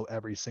follow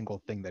every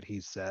single thing that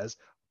he says,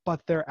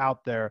 but they're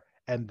out there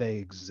and they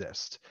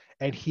exist.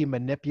 And he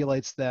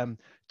manipulates them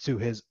to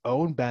his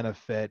own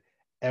benefit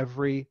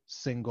every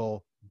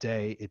single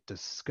day. It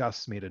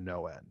disgusts me to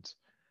no end.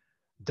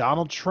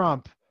 Donald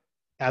Trump,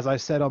 as I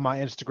said on my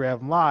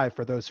Instagram Live,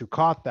 for those who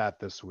caught that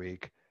this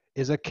week,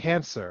 is a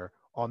cancer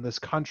on this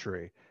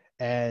country.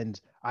 And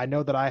I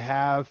know that I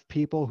have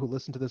people who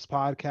listen to this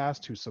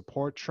podcast who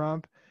support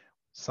Trump.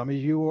 Some of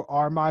you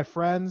are my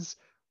friends.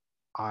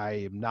 I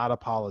am not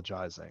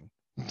apologizing.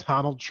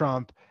 Donald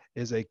Trump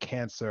is a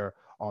cancer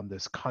on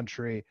this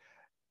country.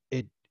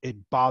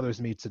 It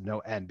bothers me to no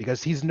end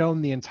because he's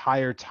known the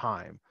entire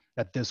time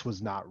that this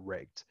was not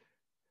rigged.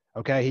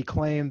 Okay, he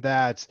claimed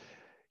that,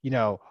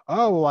 oh,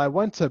 well, I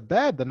went to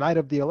bed the night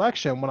of the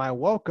election. When I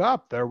woke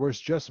up, there was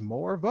just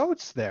more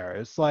votes there.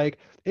 It's like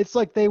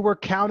they were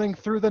counting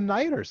through the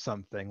night or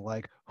something.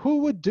 Like, who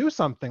would do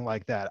something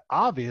like that?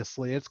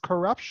 Obviously, it's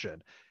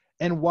corruption.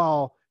 And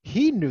while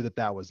he knew that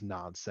that was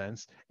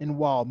nonsense, and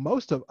while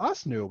most of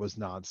us knew it was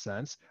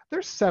nonsense,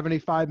 there's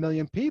 75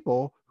 million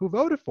people who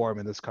voted for him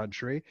in this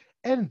country,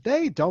 and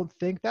they don't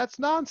think that's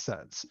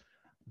nonsense.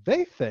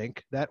 They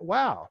think that,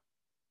 wow,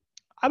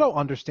 I don't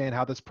understand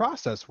how this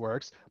process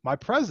works. My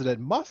president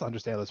must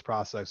understand how this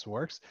process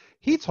works.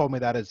 He told me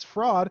that it's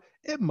fraud.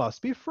 It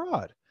must be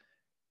fraud.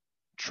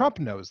 Trump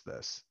knows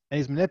this, and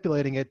he's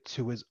manipulating it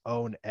to his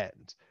own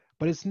end.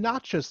 But it's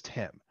not just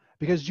him,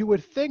 because you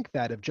would think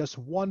that if just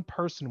one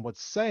person was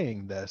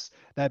saying this,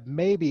 that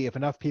maybe if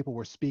enough people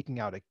were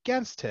speaking out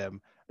against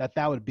him, that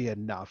would be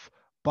enough.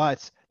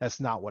 But that's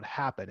not what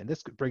happened. And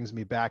this brings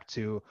me back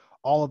to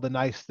all of the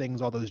nice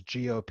things all those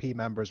GOP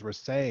members were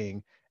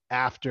saying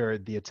after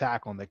the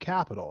attack on the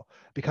Capitol.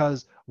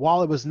 Because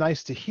while it was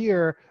nice to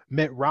hear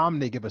Mitt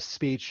Romney give a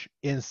speech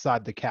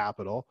inside the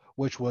Capitol,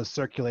 which was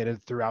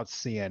circulated throughout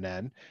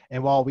CNN,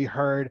 and while we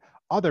heard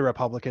other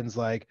Republicans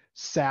like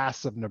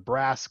Sass of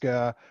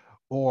Nebraska,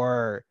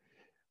 or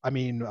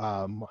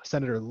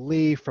Senator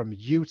Lee from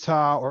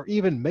Utah, or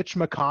even Mitch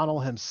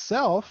McConnell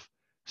himself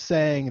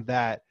saying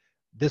that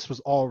this was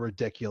all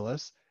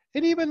ridiculous.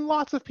 And even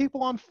lots of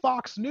people on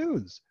Fox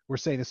News were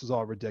saying this was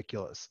all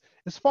ridiculous.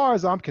 As far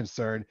as I'm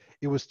concerned,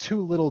 it was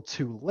too little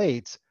too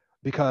late,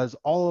 because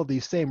all of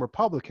these same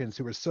Republicans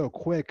who were so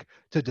quick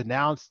to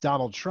denounce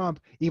Donald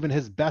Trump, even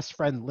his best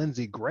friend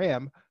Lindsey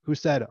Graham, who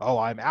said, oh,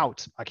 I'm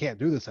out, I can't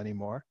do this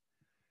anymore.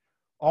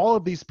 All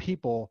of these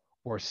people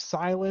were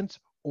silent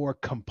or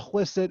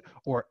complicit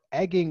or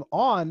egging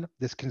on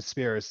this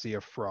conspiracy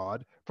of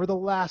fraud for the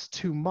last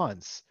 2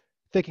 months,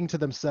 thinking to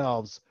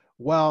themselves,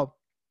 well,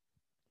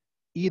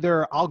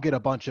 either I'll get a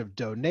bunch of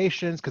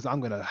donations because I'm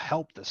going to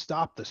help to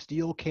stop the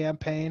Steal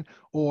campaign,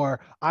 or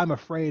I'm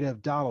afraid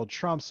of Donald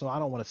Trump, so I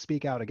don't want to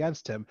speak out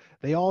against him.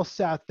 They all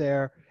sat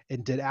there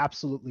and did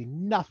absolutely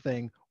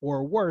nothing,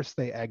 or worse,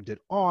 they egged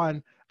it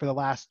on for the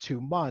last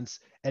 2 months,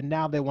 and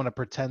now they want to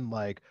pretend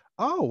like,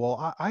 oh,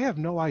 well, I have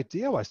no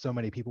idea why so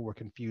many people were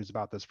confused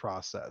about this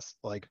process.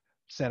 Like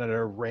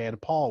Senator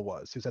Rand Paul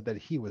was, who said that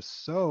he was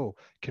so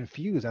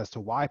confused as to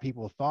why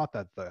people thought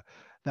that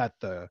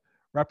the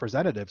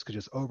representatives could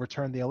just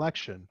overturn the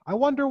election. I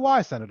wonder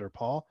why, Senator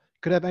Paul.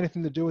 Could have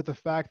anything to do with the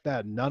fact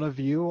that none of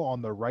you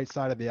on the right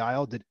side of the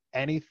aisle did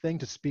anything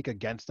to speak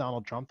against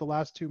Donald Trump the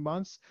last 2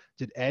 months?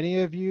 Did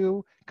any of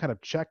you kind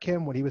of check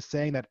him when he was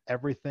saying that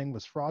everything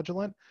was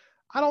fraudulent?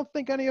 I don't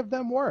think any of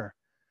them were.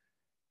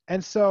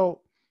 And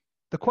so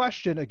the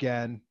question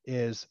again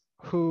is,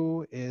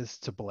 who is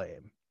to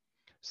blame?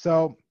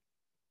 So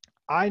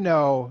I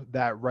know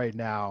that right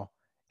now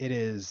it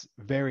is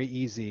very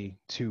easy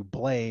to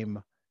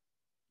blame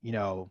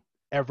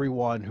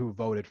everyone who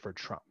voted for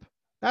Trump.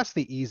 That's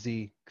the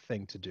easy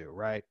thing to do,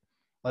 right?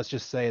 Let's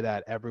just say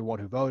that everyone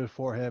who voted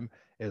for him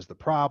is the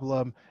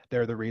problem.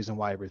 They're the reason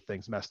why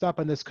everything's messed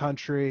up in this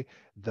country.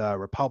 The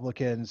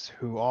Republicans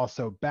who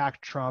also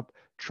backed Trump,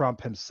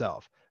 Trump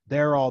himself,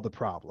 they're all the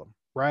problem,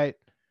 right?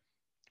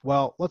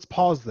 Well, let's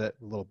pause that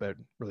a little bit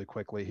really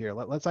quickly here.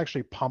 Let's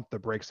actually pump the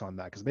brakes on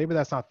that, because maybe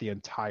that's not the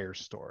entire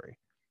story,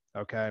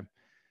 okay?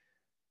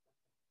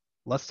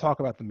 let's talk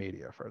about the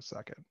media for a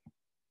second.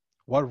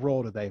 What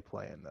role do they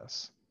play in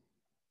this?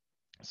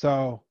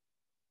 So,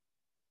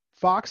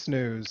 Fox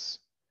News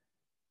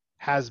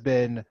has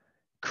been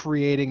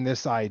creating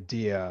this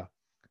idea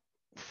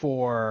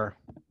for,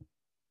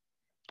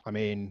 I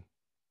mean,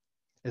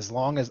 as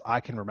long as I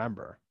can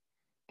remember,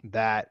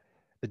 that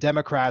the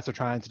Democrats are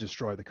trying to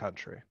destroy the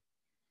country.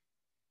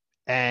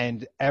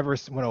 And ever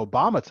when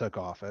Obama took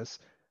office,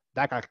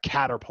 that got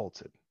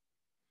catapulted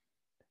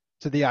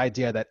to the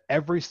idea that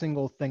every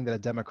single thing that a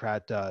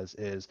Democrat does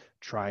is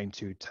trying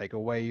to take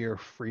away your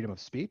freedom of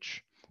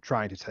speech,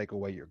 trying to take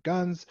away your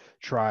guns,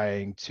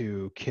 trying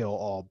to kill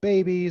all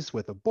babies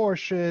with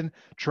abortion,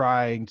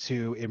 trying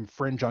to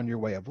infringe on your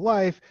way of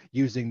life,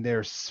 using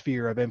their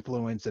sphere of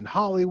influence in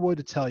Hollywood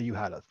to tell you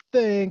how to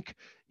think.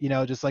 You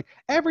know, just like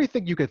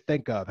everything you could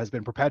think of has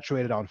been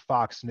perpetuated on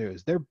Fox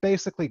News. They're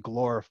basically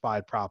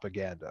glorified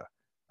propaganda,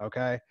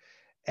 okay?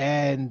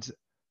 And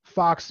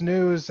Fox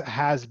News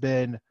has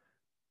been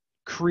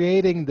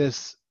creating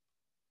this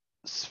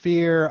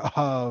sphere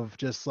of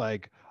just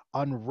like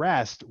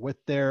unrest with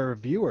their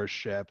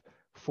viewership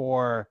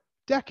for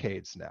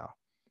decades now.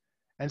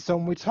 And so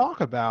when we talk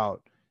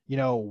about, you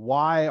know,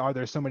 why are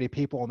there so many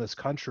people in this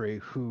country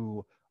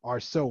who are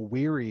so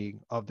weary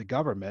of the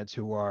government,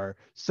 who are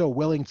so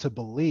willing to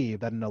believe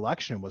that an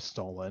election was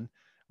stolen?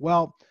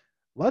 Well,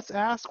 let's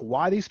ask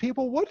why these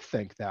people would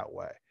think that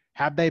way.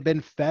 Have they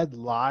been fed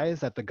lies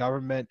that the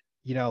government,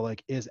 you know,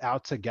 like is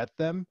out to get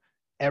them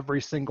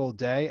every single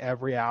day,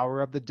 every hour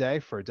of the day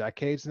for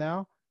decades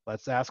now?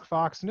 Let's ask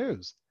Fox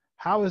News.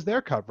 How is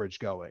their coverage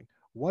going?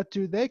 What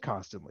do they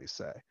constantly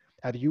say?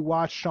 Have you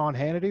watched Sean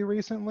Hannity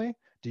recently?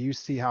 Do you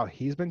see how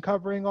he's been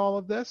covering all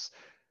of this?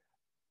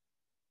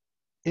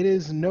 It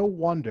is no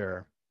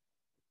wonder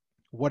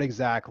what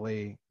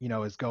exactly, you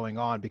know, is going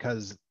on,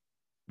 because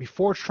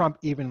before Trump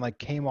even like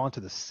came onto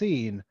the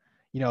scene,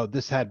 you know,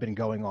 this had been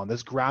going on.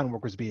 This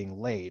groundwork was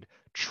being laid.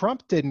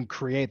 Trump didn't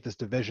create this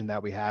division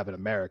that we have in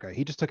America.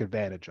 He just took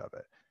advantage of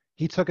it.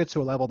 He took it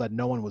to a level that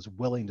no one was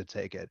willing to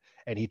take it,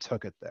 and he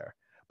took it there.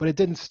 But it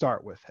didn't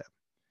start with him.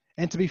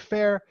 And to be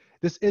fair,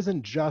 this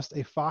isn't just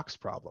a Fox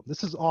problem.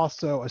 This is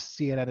also a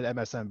CNN and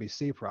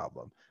MSNBC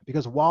problem,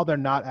 because while they're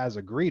not as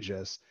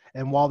egregious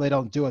and while they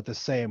don't do it the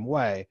same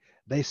way,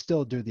 they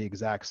still do the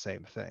exact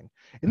same thing.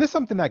 And this is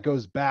something that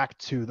goes back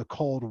to the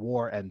Cold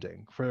War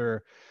ending.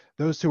 For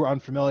those who are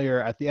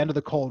unfamiliar, at the end of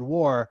the Cold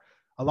War,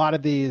 a lot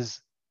of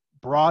these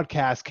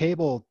broadcast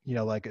cable, you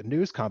know, like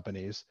news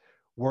companies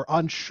were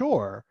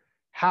unsure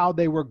how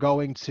they were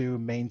going to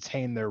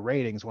maintain their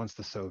ratings once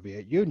the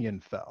Soviet Union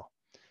fell.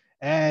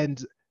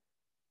 And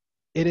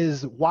it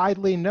is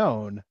widely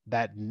known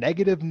that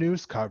negative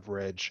news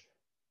coverage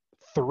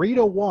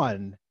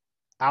 3-1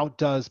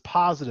 outdoes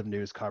positive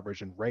news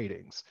coverage and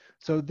ratings.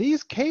 So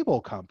these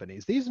cable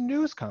companies, these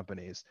news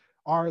companies,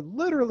 are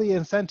literally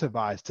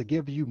incentivized to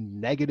give you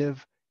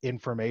negative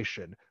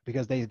information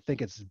because they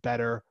think it's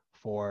better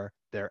for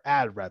their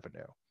ad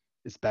revenue.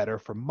 It's better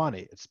for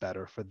money. It's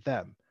better for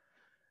them.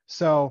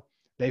 So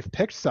they've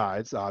picked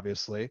sides,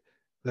 obviously.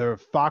 The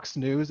Fox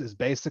News is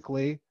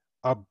basically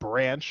a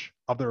branch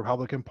of the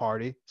Republican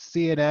Party.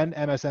 CNN,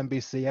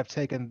 MSNBC have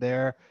taken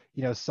their,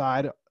 you know,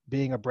 side,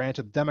 being a branch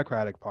of the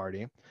Democratic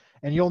Party.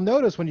 And you'll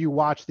notice when you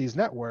watch these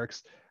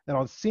networks that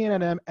on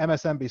CNN and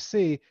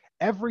MSNBC,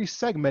 every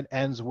segment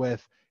ends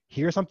with,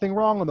 here's something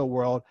wrong in the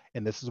world,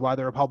 and this is why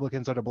the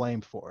Republicans are to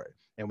blame for it.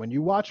 And when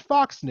you watch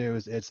Fox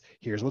News, it's,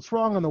 here's what's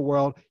wrong in the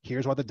world,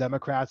 here's why the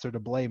Democrats are to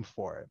blame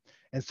for it.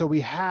 And so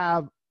we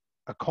have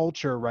a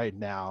culture right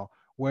now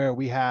where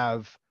we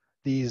have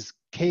these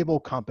cable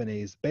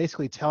companies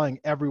basically telling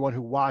everyone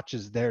who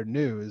watches their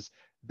news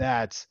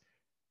that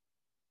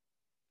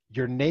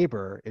your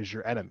neighbor is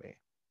your enemy.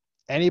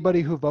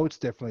 Anybody who votes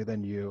differently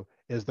than you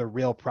is the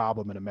real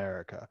problem in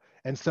America.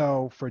 And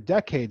so for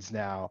decades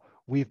now,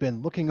 we've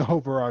been looking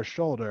over our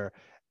shoulder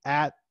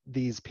at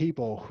these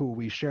people who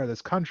we share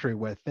this country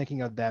with,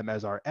 thinking of them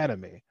as our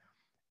enemy.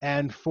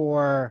 And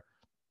for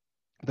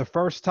the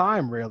first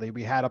time, really,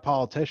 we had a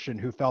politician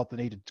who felt the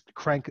need to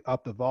crank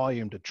up the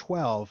volume to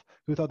 12,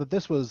 who thought that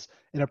this was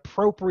an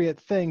appropriate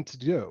thing to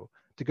do,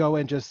 to go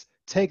and just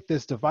take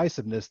this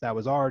divisiveness that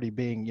was already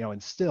being, you know,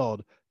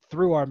 instilled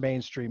through our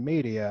mainstream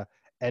media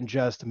and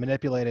just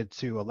manipulate it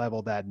to a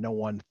level that no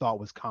one thought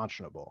was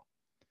conscionable.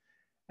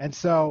 And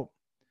so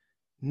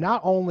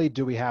not only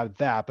do we have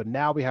that, but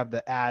now we have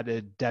the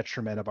added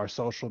detriment of our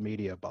social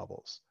media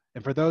bubbles.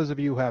 And for those of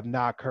you who have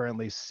not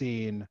currently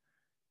seen,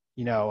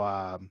 you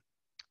know,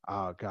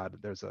 oh God,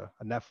 there's a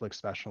Netflix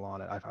special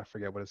on it. I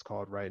forget what it's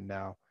called right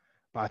now,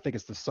 but I think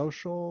it's The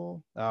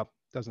Social.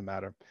 Doesn't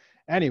matter.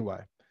 Anyway,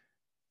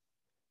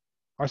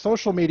 our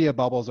social media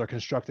bubbles are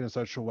constructed in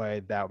such a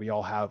way that we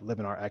all live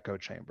in our echo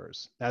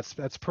chambers.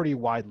 That's pretty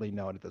widely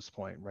known at this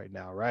point right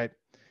now, right?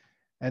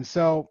 And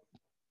so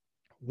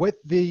with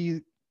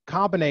the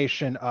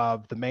combination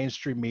of the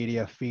mainstream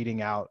media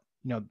feeding out,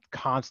 you know,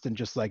 constant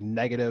just like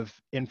negative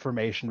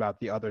information about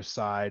the other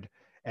side,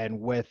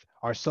 and with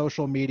our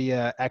social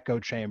media echo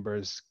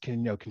chambers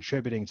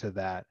contributing to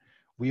that,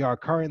 we are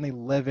currently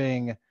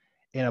living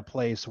in a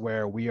place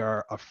where we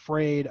are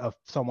afraid of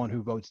someone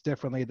who votes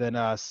differently than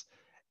us,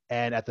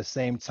 and at the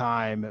same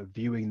time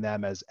viewing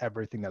them as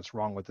everything that's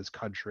wrong with this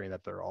country and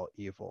that they're all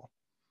evil.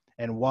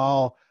 And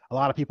while a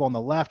lot of people on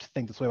the left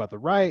think this way about the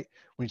right,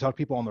 when you talk to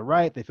people on the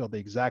right, they feel the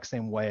exact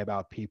same way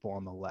about people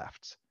on the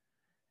left.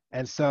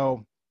 And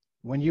so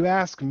when you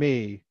ask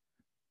me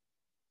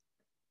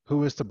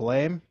who is to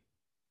blame,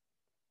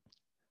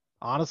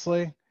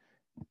 honestly,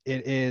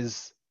 it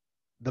is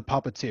the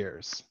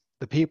puppeteers,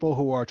 the people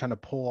who are trying to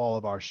pull all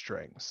of our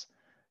strings.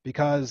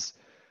 Because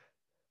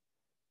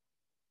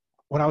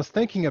when I was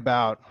thinking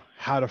about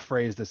how to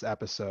phrase this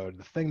episode,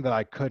 the thing that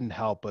I couldn't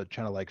help but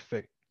try to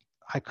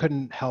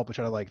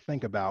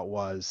think about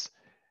was,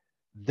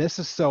 this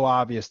is so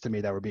obvious to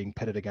me that we're being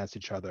pitted against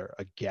each other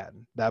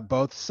again, that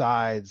both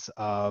sides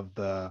of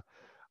the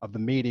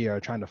media are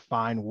trying to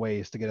find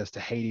ways to get us to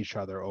hate each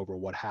other over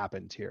what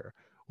happened here,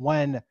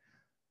 when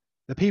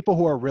the people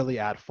who are really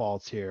at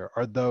fault here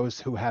are those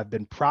who have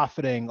been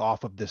profiting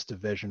off of this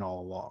division all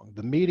along.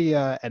 The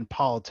media and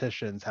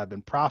politicians have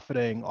been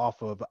profiting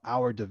off of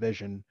our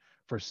division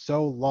for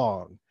so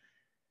long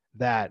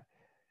that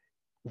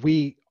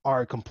we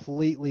are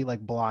completely like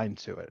blind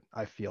to it,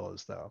 I feel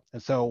as though.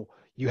 And so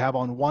you have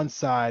on one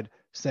side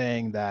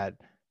saying that,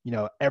 you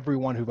know,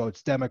 everyone who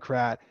votes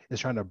Democrat is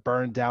trying to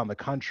burn down the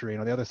country.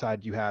 And on the other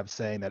side, you have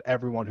saying that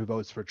everyone who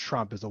votes for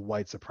Trump is a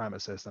white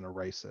supremacist and a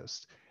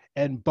racist.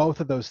 And both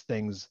of those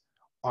things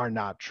are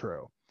not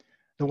true.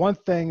 The one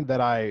thing that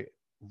I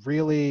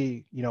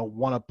really,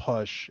 want to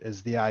push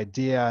is the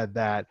idea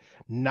that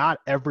not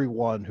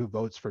everyone who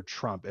votes for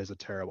Trump is a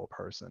terrible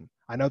person.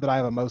 I know that I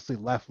have a mostly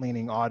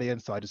left-leaning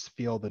audience, so I just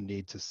feel the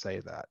need to say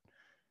that.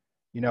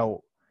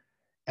 And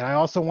I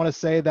also want to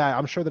say that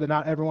I'm sure that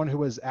not everyone who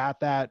was at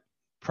that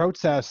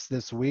protest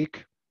this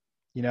week,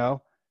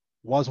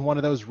 was one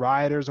of those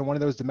rioters or one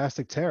of those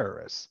domestic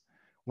terrorists.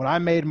 When I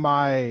made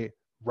my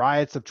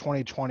Riots of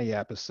 2020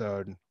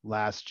 episode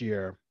last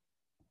year,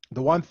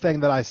 the one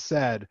thing that I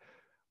said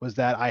was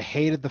that I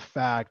hated the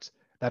fact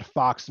that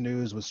Fox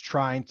News was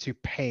trying to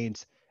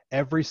paint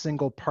every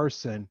single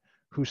person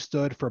who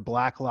stood for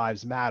Black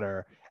Lives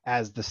Matter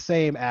as the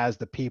same as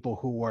the people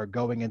who were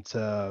going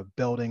into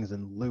buildings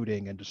and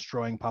looting and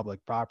destroying public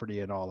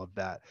property and all of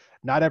that.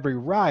 Not every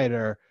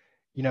rioter,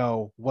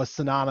 was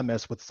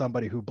synonymous with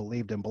somebody who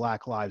believed in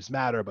Black Lives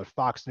Matter, but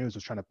Fox News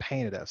was trying to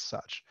paint it as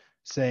such,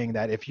 saying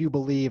that if you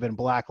believe in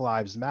Black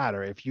Lives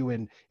Matter, if you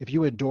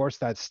endorse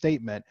that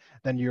statement,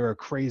 then you're a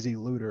crazy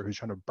looter who's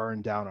trying to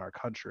burn down our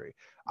country.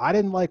 I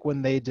didn't like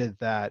when they did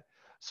that,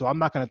 so I'm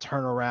not going to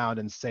turn around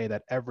and say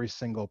that every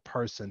single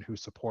person who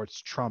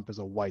supports Trump is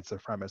a white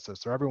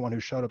supremacist, or everyone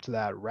who showed up to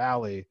that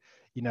rally,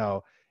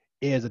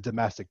 is a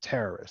domestic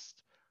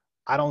terrorist.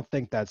 I don't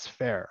think that's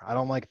fair. I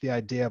don't like the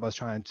idea of us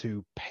trying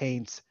to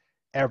paint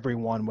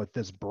everyone with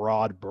this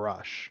broad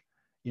brush.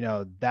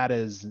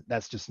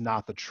 That's just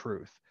not the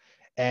truth.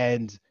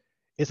 And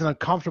it's an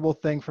uncomfortable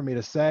thing for me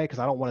to say because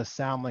I don't want to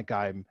sound like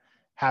I'm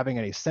having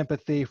any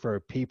sympathy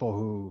for people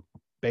who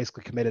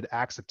basically committed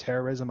acts of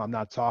terrorism. I'm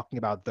not talking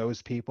about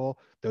those people.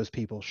 Those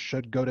people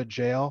should go to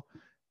jail.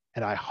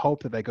 And I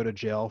hope that they go to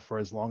jail for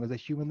as long as they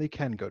humanly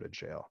can go to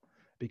jail,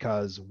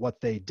 because what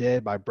they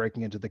did by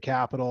breaking into the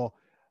Capitol,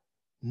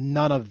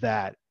 none of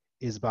that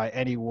is by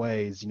any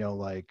ways,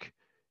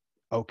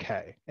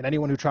 okay. And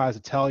anyone who tries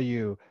to tell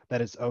you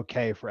that it's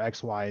okay for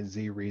X, Y, and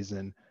Z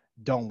reason,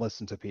 don't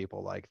listen to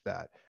people like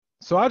that.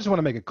 So I just want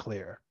to make it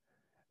clear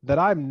that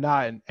I'm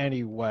not in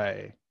any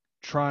way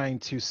trying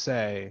to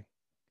say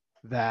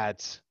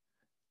that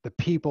the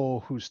people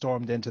who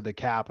stormed into the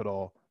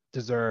Capitol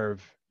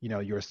deserve,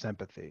 your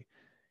sympathy.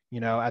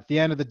 At the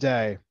end of the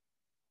day,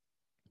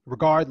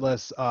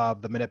 regardless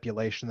of the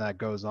manipulation that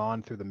goes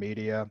on through the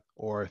media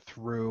or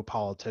through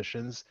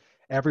politicians,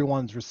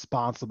 everyone's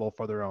responsible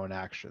for their own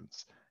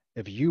actions.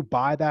 If you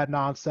buy that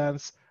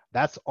nonsense,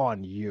 that's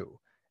on you,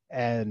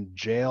 and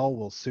jail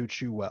will suit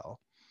you well,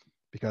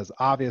 because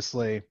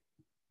obviously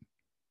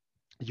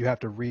you have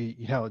to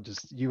re-examine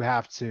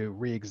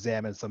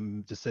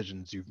some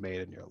decisions you've made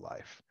in your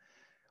life.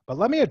 But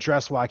let me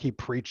address why I keep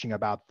preaching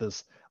about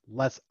this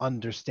let's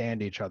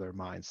understand each other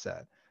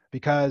mindset,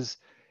 because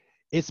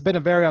it's been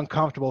a very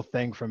uncomfortable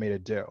thing for me to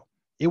do.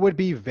 It would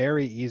be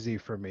very easy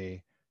for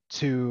me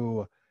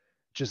to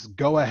just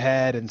go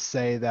ahead and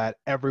say that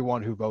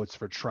everyone who votes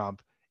for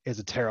Trump is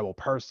a terrible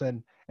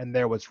person and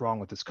they're what's wrong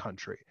with this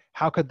country.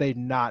 How could they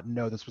not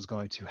know this was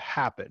going to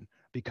happen?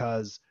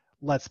 Because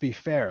let's be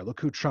fair, look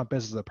who Trump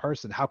is as a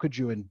person. How could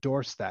you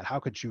endorse that? How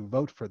could you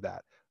vote for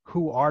that?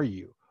 Who are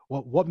you?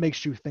 What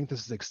makes you think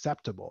this is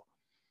acceptable?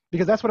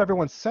 Because that's what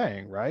everyone's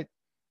saying, right?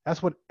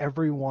 That's what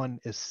everyone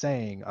is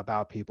saying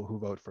about people who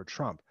vote for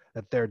Trump,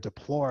 that they're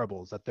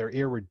deplorables, that they're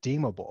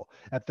irredeemable,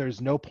 that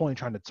there's no point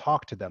trying to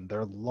talk to them.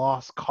 They're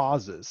lost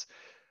causes.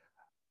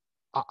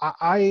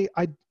 I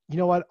you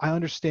know what? I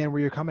understand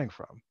where you're coming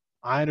from.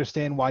 I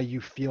understand why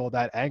you feel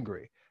that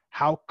angry.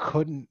 How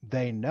couldn't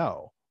they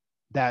know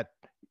that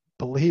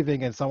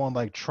believing in someone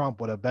like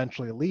Trump would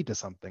eventually lead to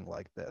something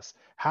like this?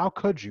 How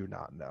could you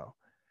not know?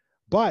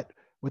 But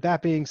with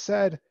that being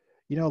said,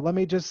 let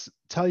me just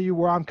tell you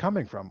where I'm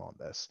coming from on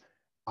this.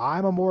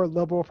 I'm a more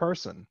liberal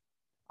person.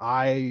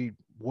 I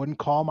wouldn't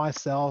call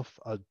myself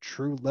a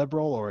true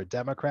liberal or a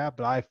Democrat,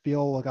 but I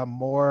feel like I'm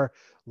more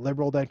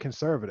liberal than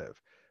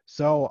conservative.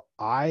 So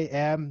I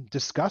am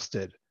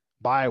disgusted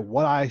by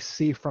what I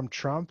see from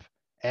Trump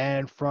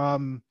and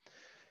from,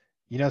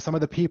 some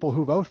of the people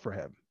who vote for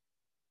him.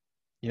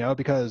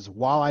 Because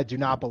while I do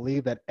not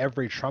believe that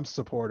every Trump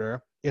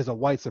supporter is a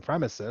white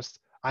supremacist,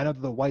 I know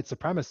that the white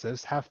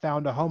supremacists have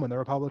found a home in the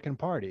Republican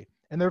Party,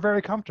 and they're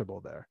very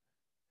comfortable there.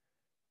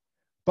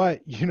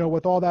 But,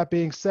 with all that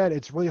being said,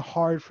 it's really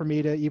hard for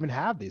me to even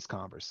have these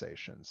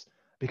conversations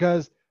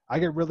because I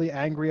get really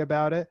angry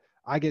about it.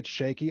 I get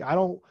shaky. I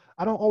don't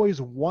always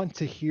want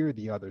to hear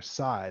the other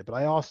side, but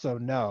I also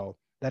know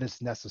that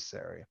it's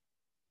necessary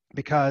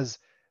because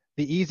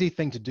the easy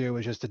thing to do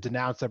is just to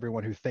denounce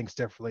everyone who thinks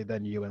differently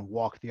than you and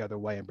walk the other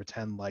way and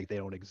pretend like they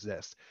don't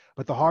exist.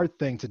 But the hard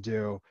thing to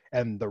do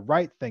and the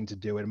right thing to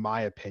do, in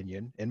my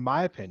opinion,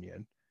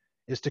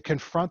 is to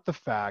confront the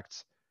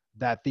fact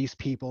that these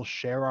people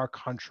share our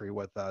country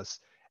with us,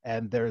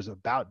 and there's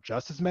about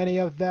just as many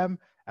of them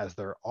as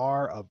there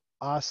are of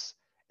us,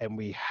 and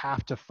we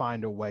have to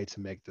find a way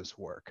to make this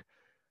work.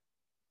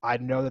 I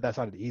know that that's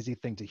not an easy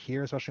thing to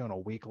hear, especially on a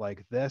week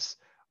like this,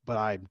 but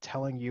I'm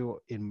telling you,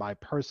 in my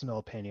personal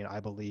opinion,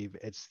 I believe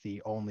it's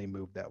the only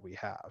move that we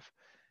have.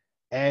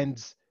 And,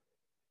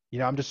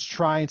 I'm just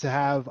trying to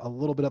have a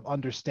little bit of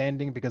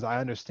understanding because I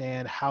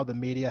understand how the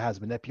media has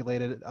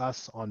manipulated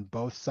us on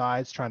both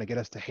sides, trying to get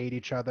us to hate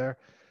each other.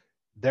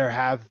 There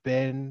have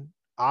been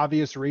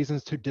obvious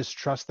reasons to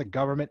distrust the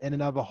government in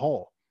and of a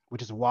whole,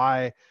 which is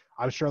why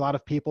I'm sure a lot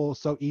of people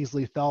so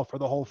easily fell for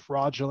the whole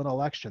fraudulent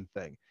election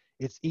thing.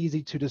 It's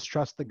easy to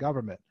distrust the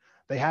government.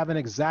 They haven't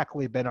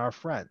exactly been our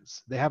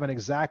friends. They haven't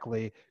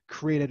exactly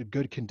created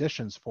good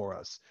conditions for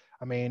us.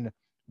 I mean,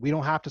 we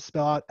don't have to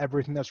spell out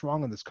everything that's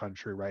wrong in this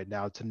country right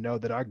now to know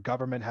that our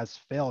government has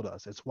failed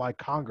us. It's why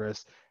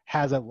Congress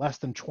has a less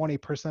than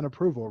 20%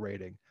 approval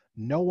rating.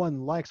 No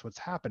one likes what's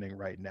happening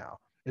right now.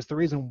 It's the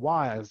reason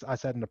why, as I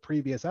said in a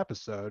previous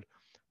episode,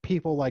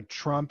 people like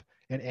Trump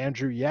and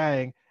Andrew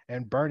Yang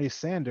and Bernie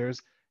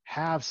Sanders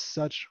have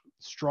such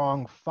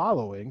strong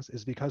followings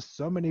is because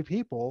so many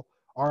people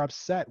are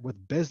upset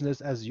with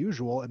business as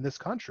usual in this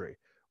country.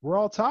 We're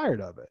all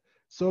tired of it.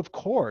 So of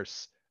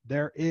course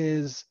there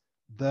is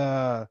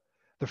the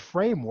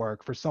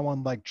framework for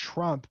someone like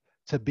Trump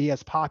to be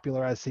as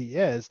popular as he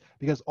is,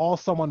 because all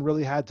someone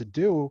really had to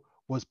do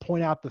was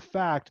point out the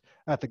fact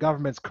that the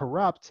government's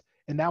corrupt,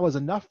 and that was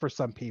enough for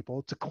some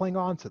people to cling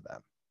on to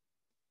them.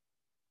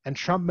 And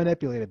Trump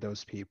manipulated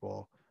those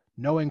people,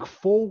 knowing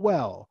full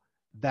well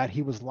that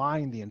he was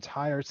lying the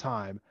entire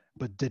time,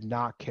 but did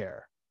not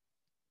care.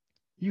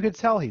 You could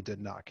tell he did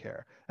not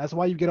care. That's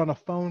why you get on a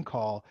phone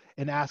call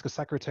and ask a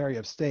Secretary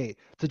of State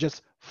to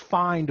just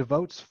find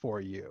votes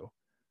for you,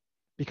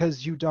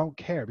 because you don't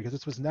care, because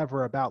this was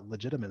never about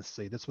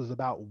legitimacy. This was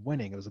about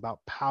winning. It was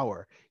about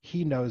power.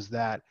 He knows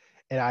that.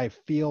 And I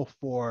feel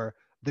for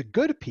the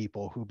good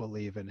people who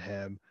believe in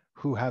him,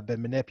 who have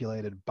been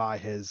manipulated by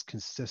his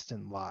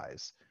consistent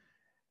lies.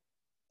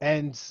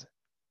 And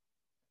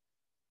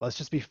let's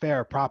just be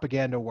fair,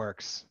 propaganda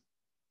works.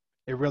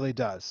 It really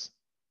does.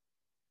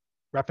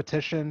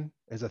 Repetition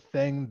is a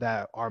thing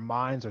that our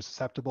minds are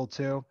susceptible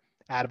to.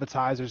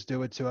 Advertisers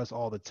do it to us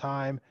all the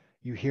time.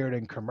 You hear it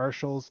in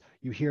commercials.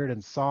 You hear it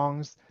in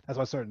songs. That's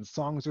why certain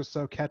songs are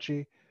so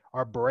catchy.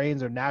 Our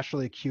brains are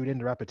naturally cued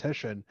into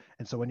repetition.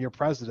 And so when your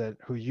president,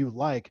 who you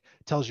like,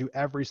 tells you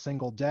every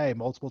single day,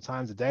 multiple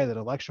times a day, that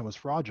election was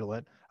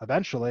fraudulent,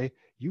 eventually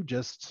you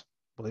just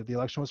believe the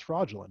election was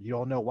fraudulent. You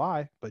don't know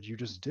why, but you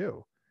just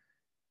do.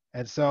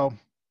 And so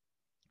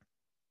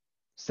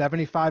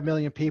 75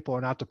 million people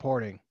are not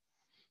deporting.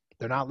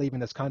 They're not leaving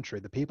this country.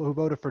 The people who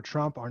voted for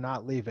Trump are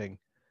not leaving.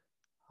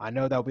 I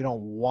know that we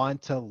don't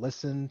want to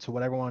listen to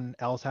what everyone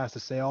else has to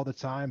say all the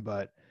time,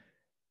 but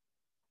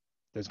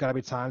there's got to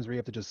be times where you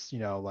have to just,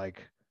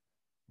 like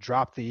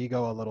drop the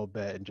ego a little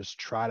bit and just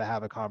try to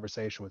have a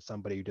conversation with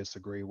somebody you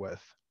disagree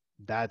with.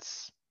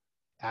 That's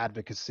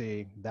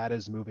advocacy. That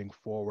is moving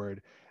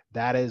forward.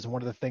 That is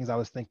one of the things I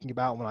was thinking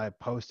about when I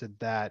posted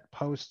that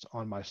post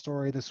on my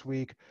story this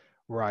week,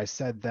 where I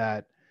said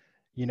that,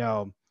 you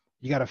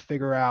got to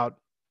figure out,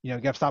 you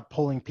got to stop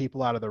pulling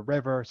people out of the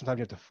river. Sometimes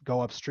you have to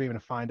go upstream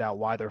and find out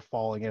why they're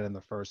falling in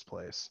the first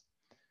place.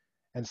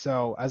 And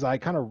so as I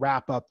kind of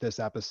wrap up this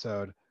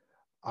episode,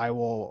 I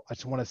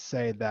just want to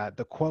say that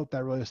the quote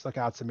that really stuck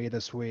out to me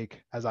this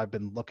week, as I've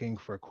been looking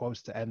for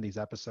quotes to end these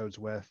episodes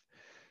with,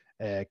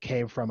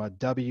 came from a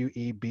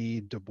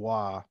W.E.B. Du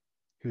Bois,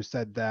 who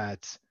said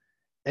that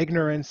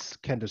ignorance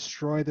can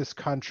destroy this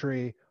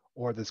country,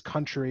 or this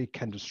country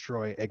can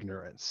destroy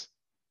ignorance.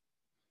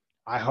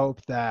 I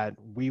hope that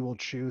we will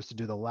choose to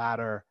do the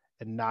latter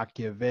and not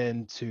give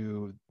in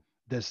to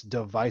this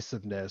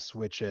divisiveness,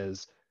 which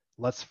is,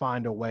 let's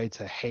find a way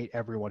to hate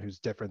everyone who's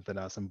different than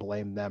us and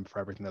blame them for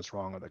everything that's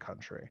wrong with the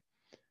country.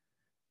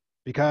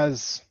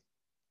 Because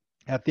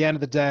at the end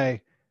of the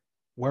day,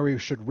 where we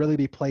should really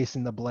be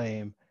placing the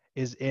blame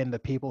is in the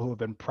people who have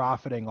been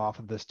profiting off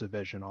of this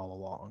division all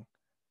along.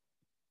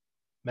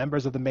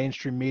 Members of the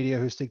mainstream media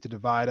who seek to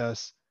divide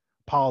us,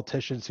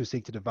 politicians who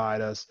seek to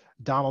divide us,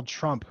 Donald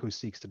Trump who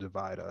seeks to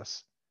divide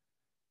us.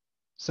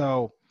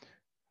 So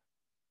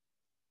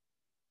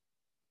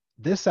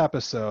this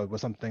episode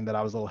was something that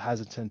I was a little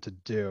hesitant to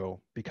do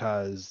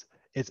because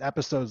it's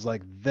episodes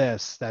like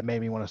this that made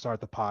me want to start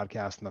the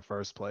podcast in the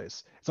first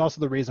place. It's also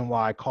the reason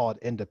why I call it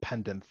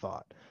independent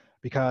thought,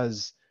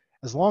 because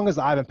as long as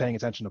I've been paying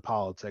attention to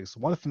politics,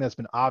 one thing that's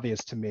been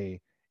obvious to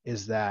me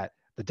is that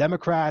the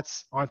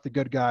Democrats aren't the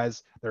good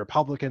guys, the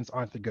Republicans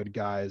aren't the good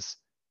guys.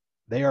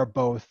 They are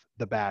both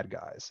the bad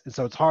guys. And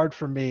so it's hard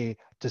for me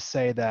to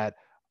say that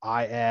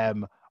I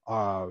am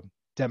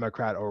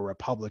Democrat or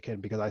Republican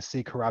because I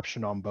see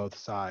corruption on both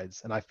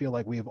sides. And I feel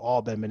like we've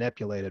all been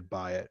manipulated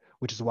by it,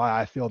 which is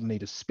why I feel the need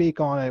to speak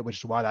on it, which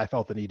is why I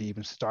felt the need to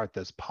even start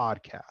this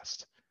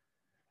podcast.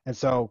 And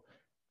so,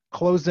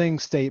 closing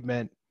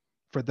statement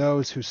for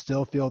those who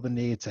still feel the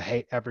need to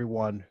hate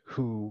everyone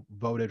who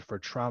voted for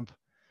Trump.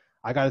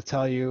 I got to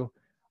tell you,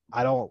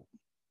 I don't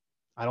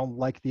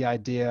like the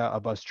idea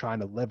of us trying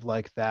to live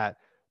like that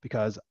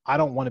because I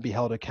don't want to be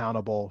held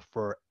accountable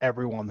for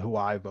everyone who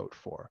I vote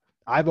for.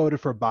 I voted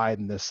for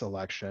Biden this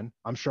election.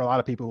 I'm sure a lot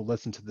of people who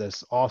listen to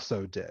this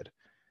also did.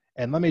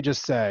 And let me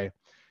just say,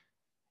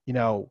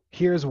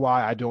 here's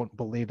why I don't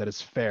believe that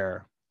it's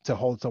fair to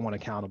hold someone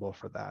accountable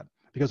for that.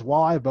 Because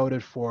while I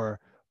voted for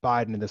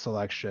Biden in this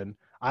election,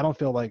 I don't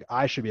feel like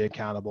I should be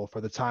accountable for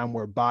the time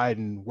where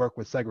Biden worked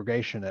with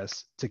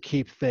segregationists to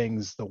keep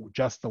things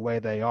just the way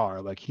they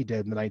are, like he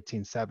did in the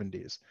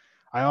 1970s.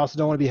 I also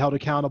don't want to be held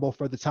accountable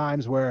for the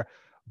times where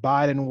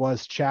Biden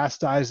was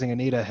chastising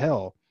Anita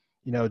Hill,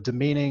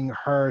 demeaning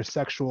her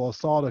sexual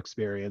assault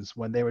experience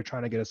when they were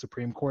trying to get a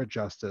Supreme Court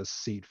justice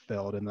seat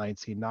filled in the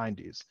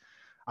 1990s.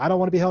 I don't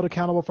want to be held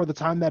accountable for the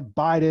time that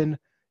Biden,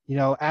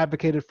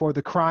 advocated for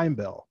the crime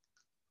bill,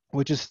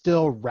 which is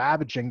still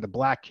ravaging the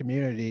Black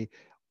community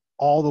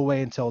all the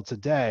way until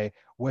today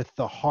with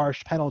the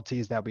harsh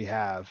penalties that we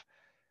have.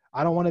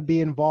 I don't want to be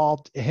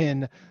involved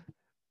in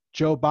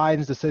Joe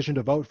Biden's decision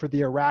to vote for the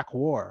Iraq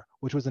War,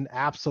 which was an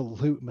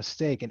absolute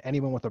mistake, and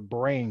anyone with a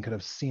brain could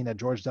have seen that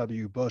George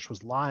W. Bush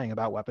was lying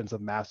about weapons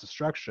of mass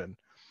destruction.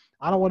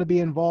 I don't want to be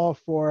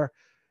involved for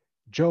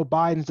Joe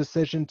Biden's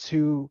decision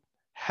to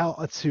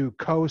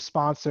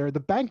co-sponsor the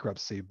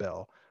bankruptcy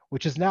bill,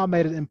 which has now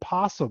made it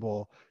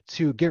impossible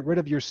to get rid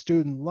of your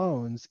student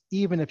loans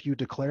even if you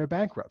declare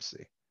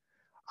bankruptcy.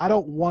 I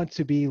don't want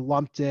to be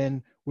lumped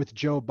in with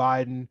Joe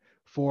Biden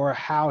for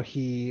how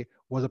he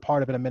was a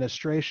part of an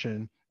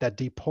administration that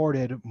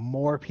deported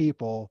more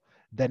people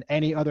than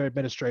any other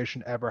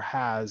administration ever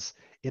has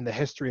in the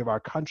history of our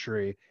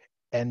country.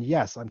 And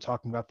yes, I'm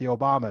talking about the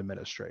Obama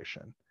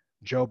administration.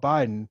 Joe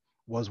Biden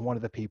was one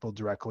of the people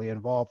directly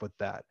involved with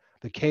that.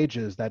 The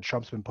cages that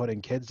Trump's been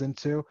putting kids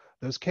into,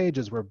 those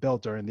cages were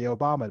built during the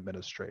Obama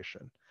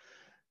administration.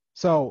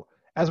 So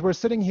as we're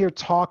sitting here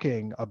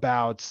talking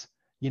about,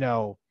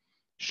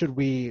 should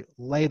we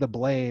lay the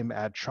blame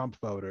at Trump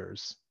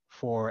voters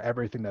for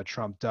everything that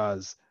Trump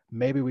does?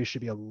 Maybe we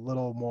should be a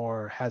little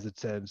more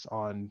hesitant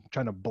on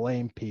trying to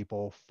blame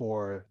people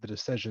for the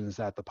decisions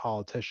that the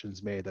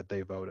politicians made that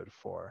they voted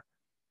for.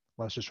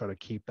 Let's just try to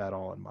keep that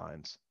all in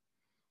mind.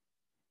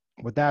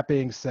 With that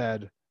being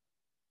said,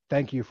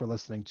 thank you for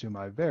listening to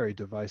my very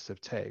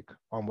divisive take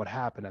on what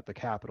happened at the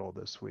Capitol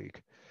this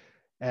week.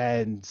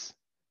 And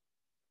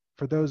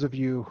for those of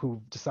you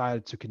who've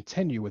decided to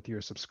continue with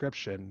your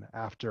subscription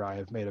after I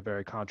have made a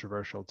very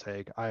controversial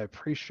take, I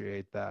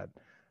appreciate that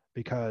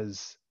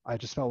because I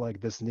just felt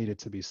like this needed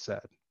to be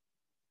said.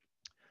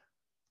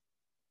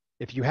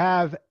 If you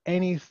have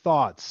any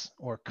thoughts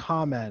or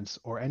comments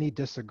or any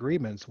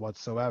disagreements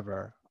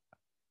whatsoever,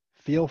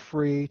 feel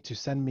free to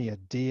send me a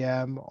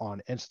DM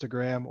on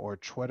Instagram or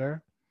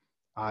Twitter.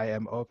 I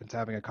am open to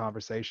having a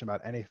conversation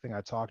about anything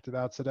I talked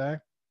about today.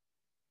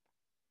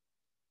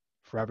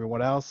 For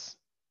everyone else,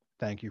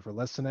 thank you for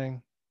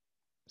listening.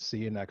 See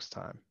you next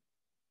time.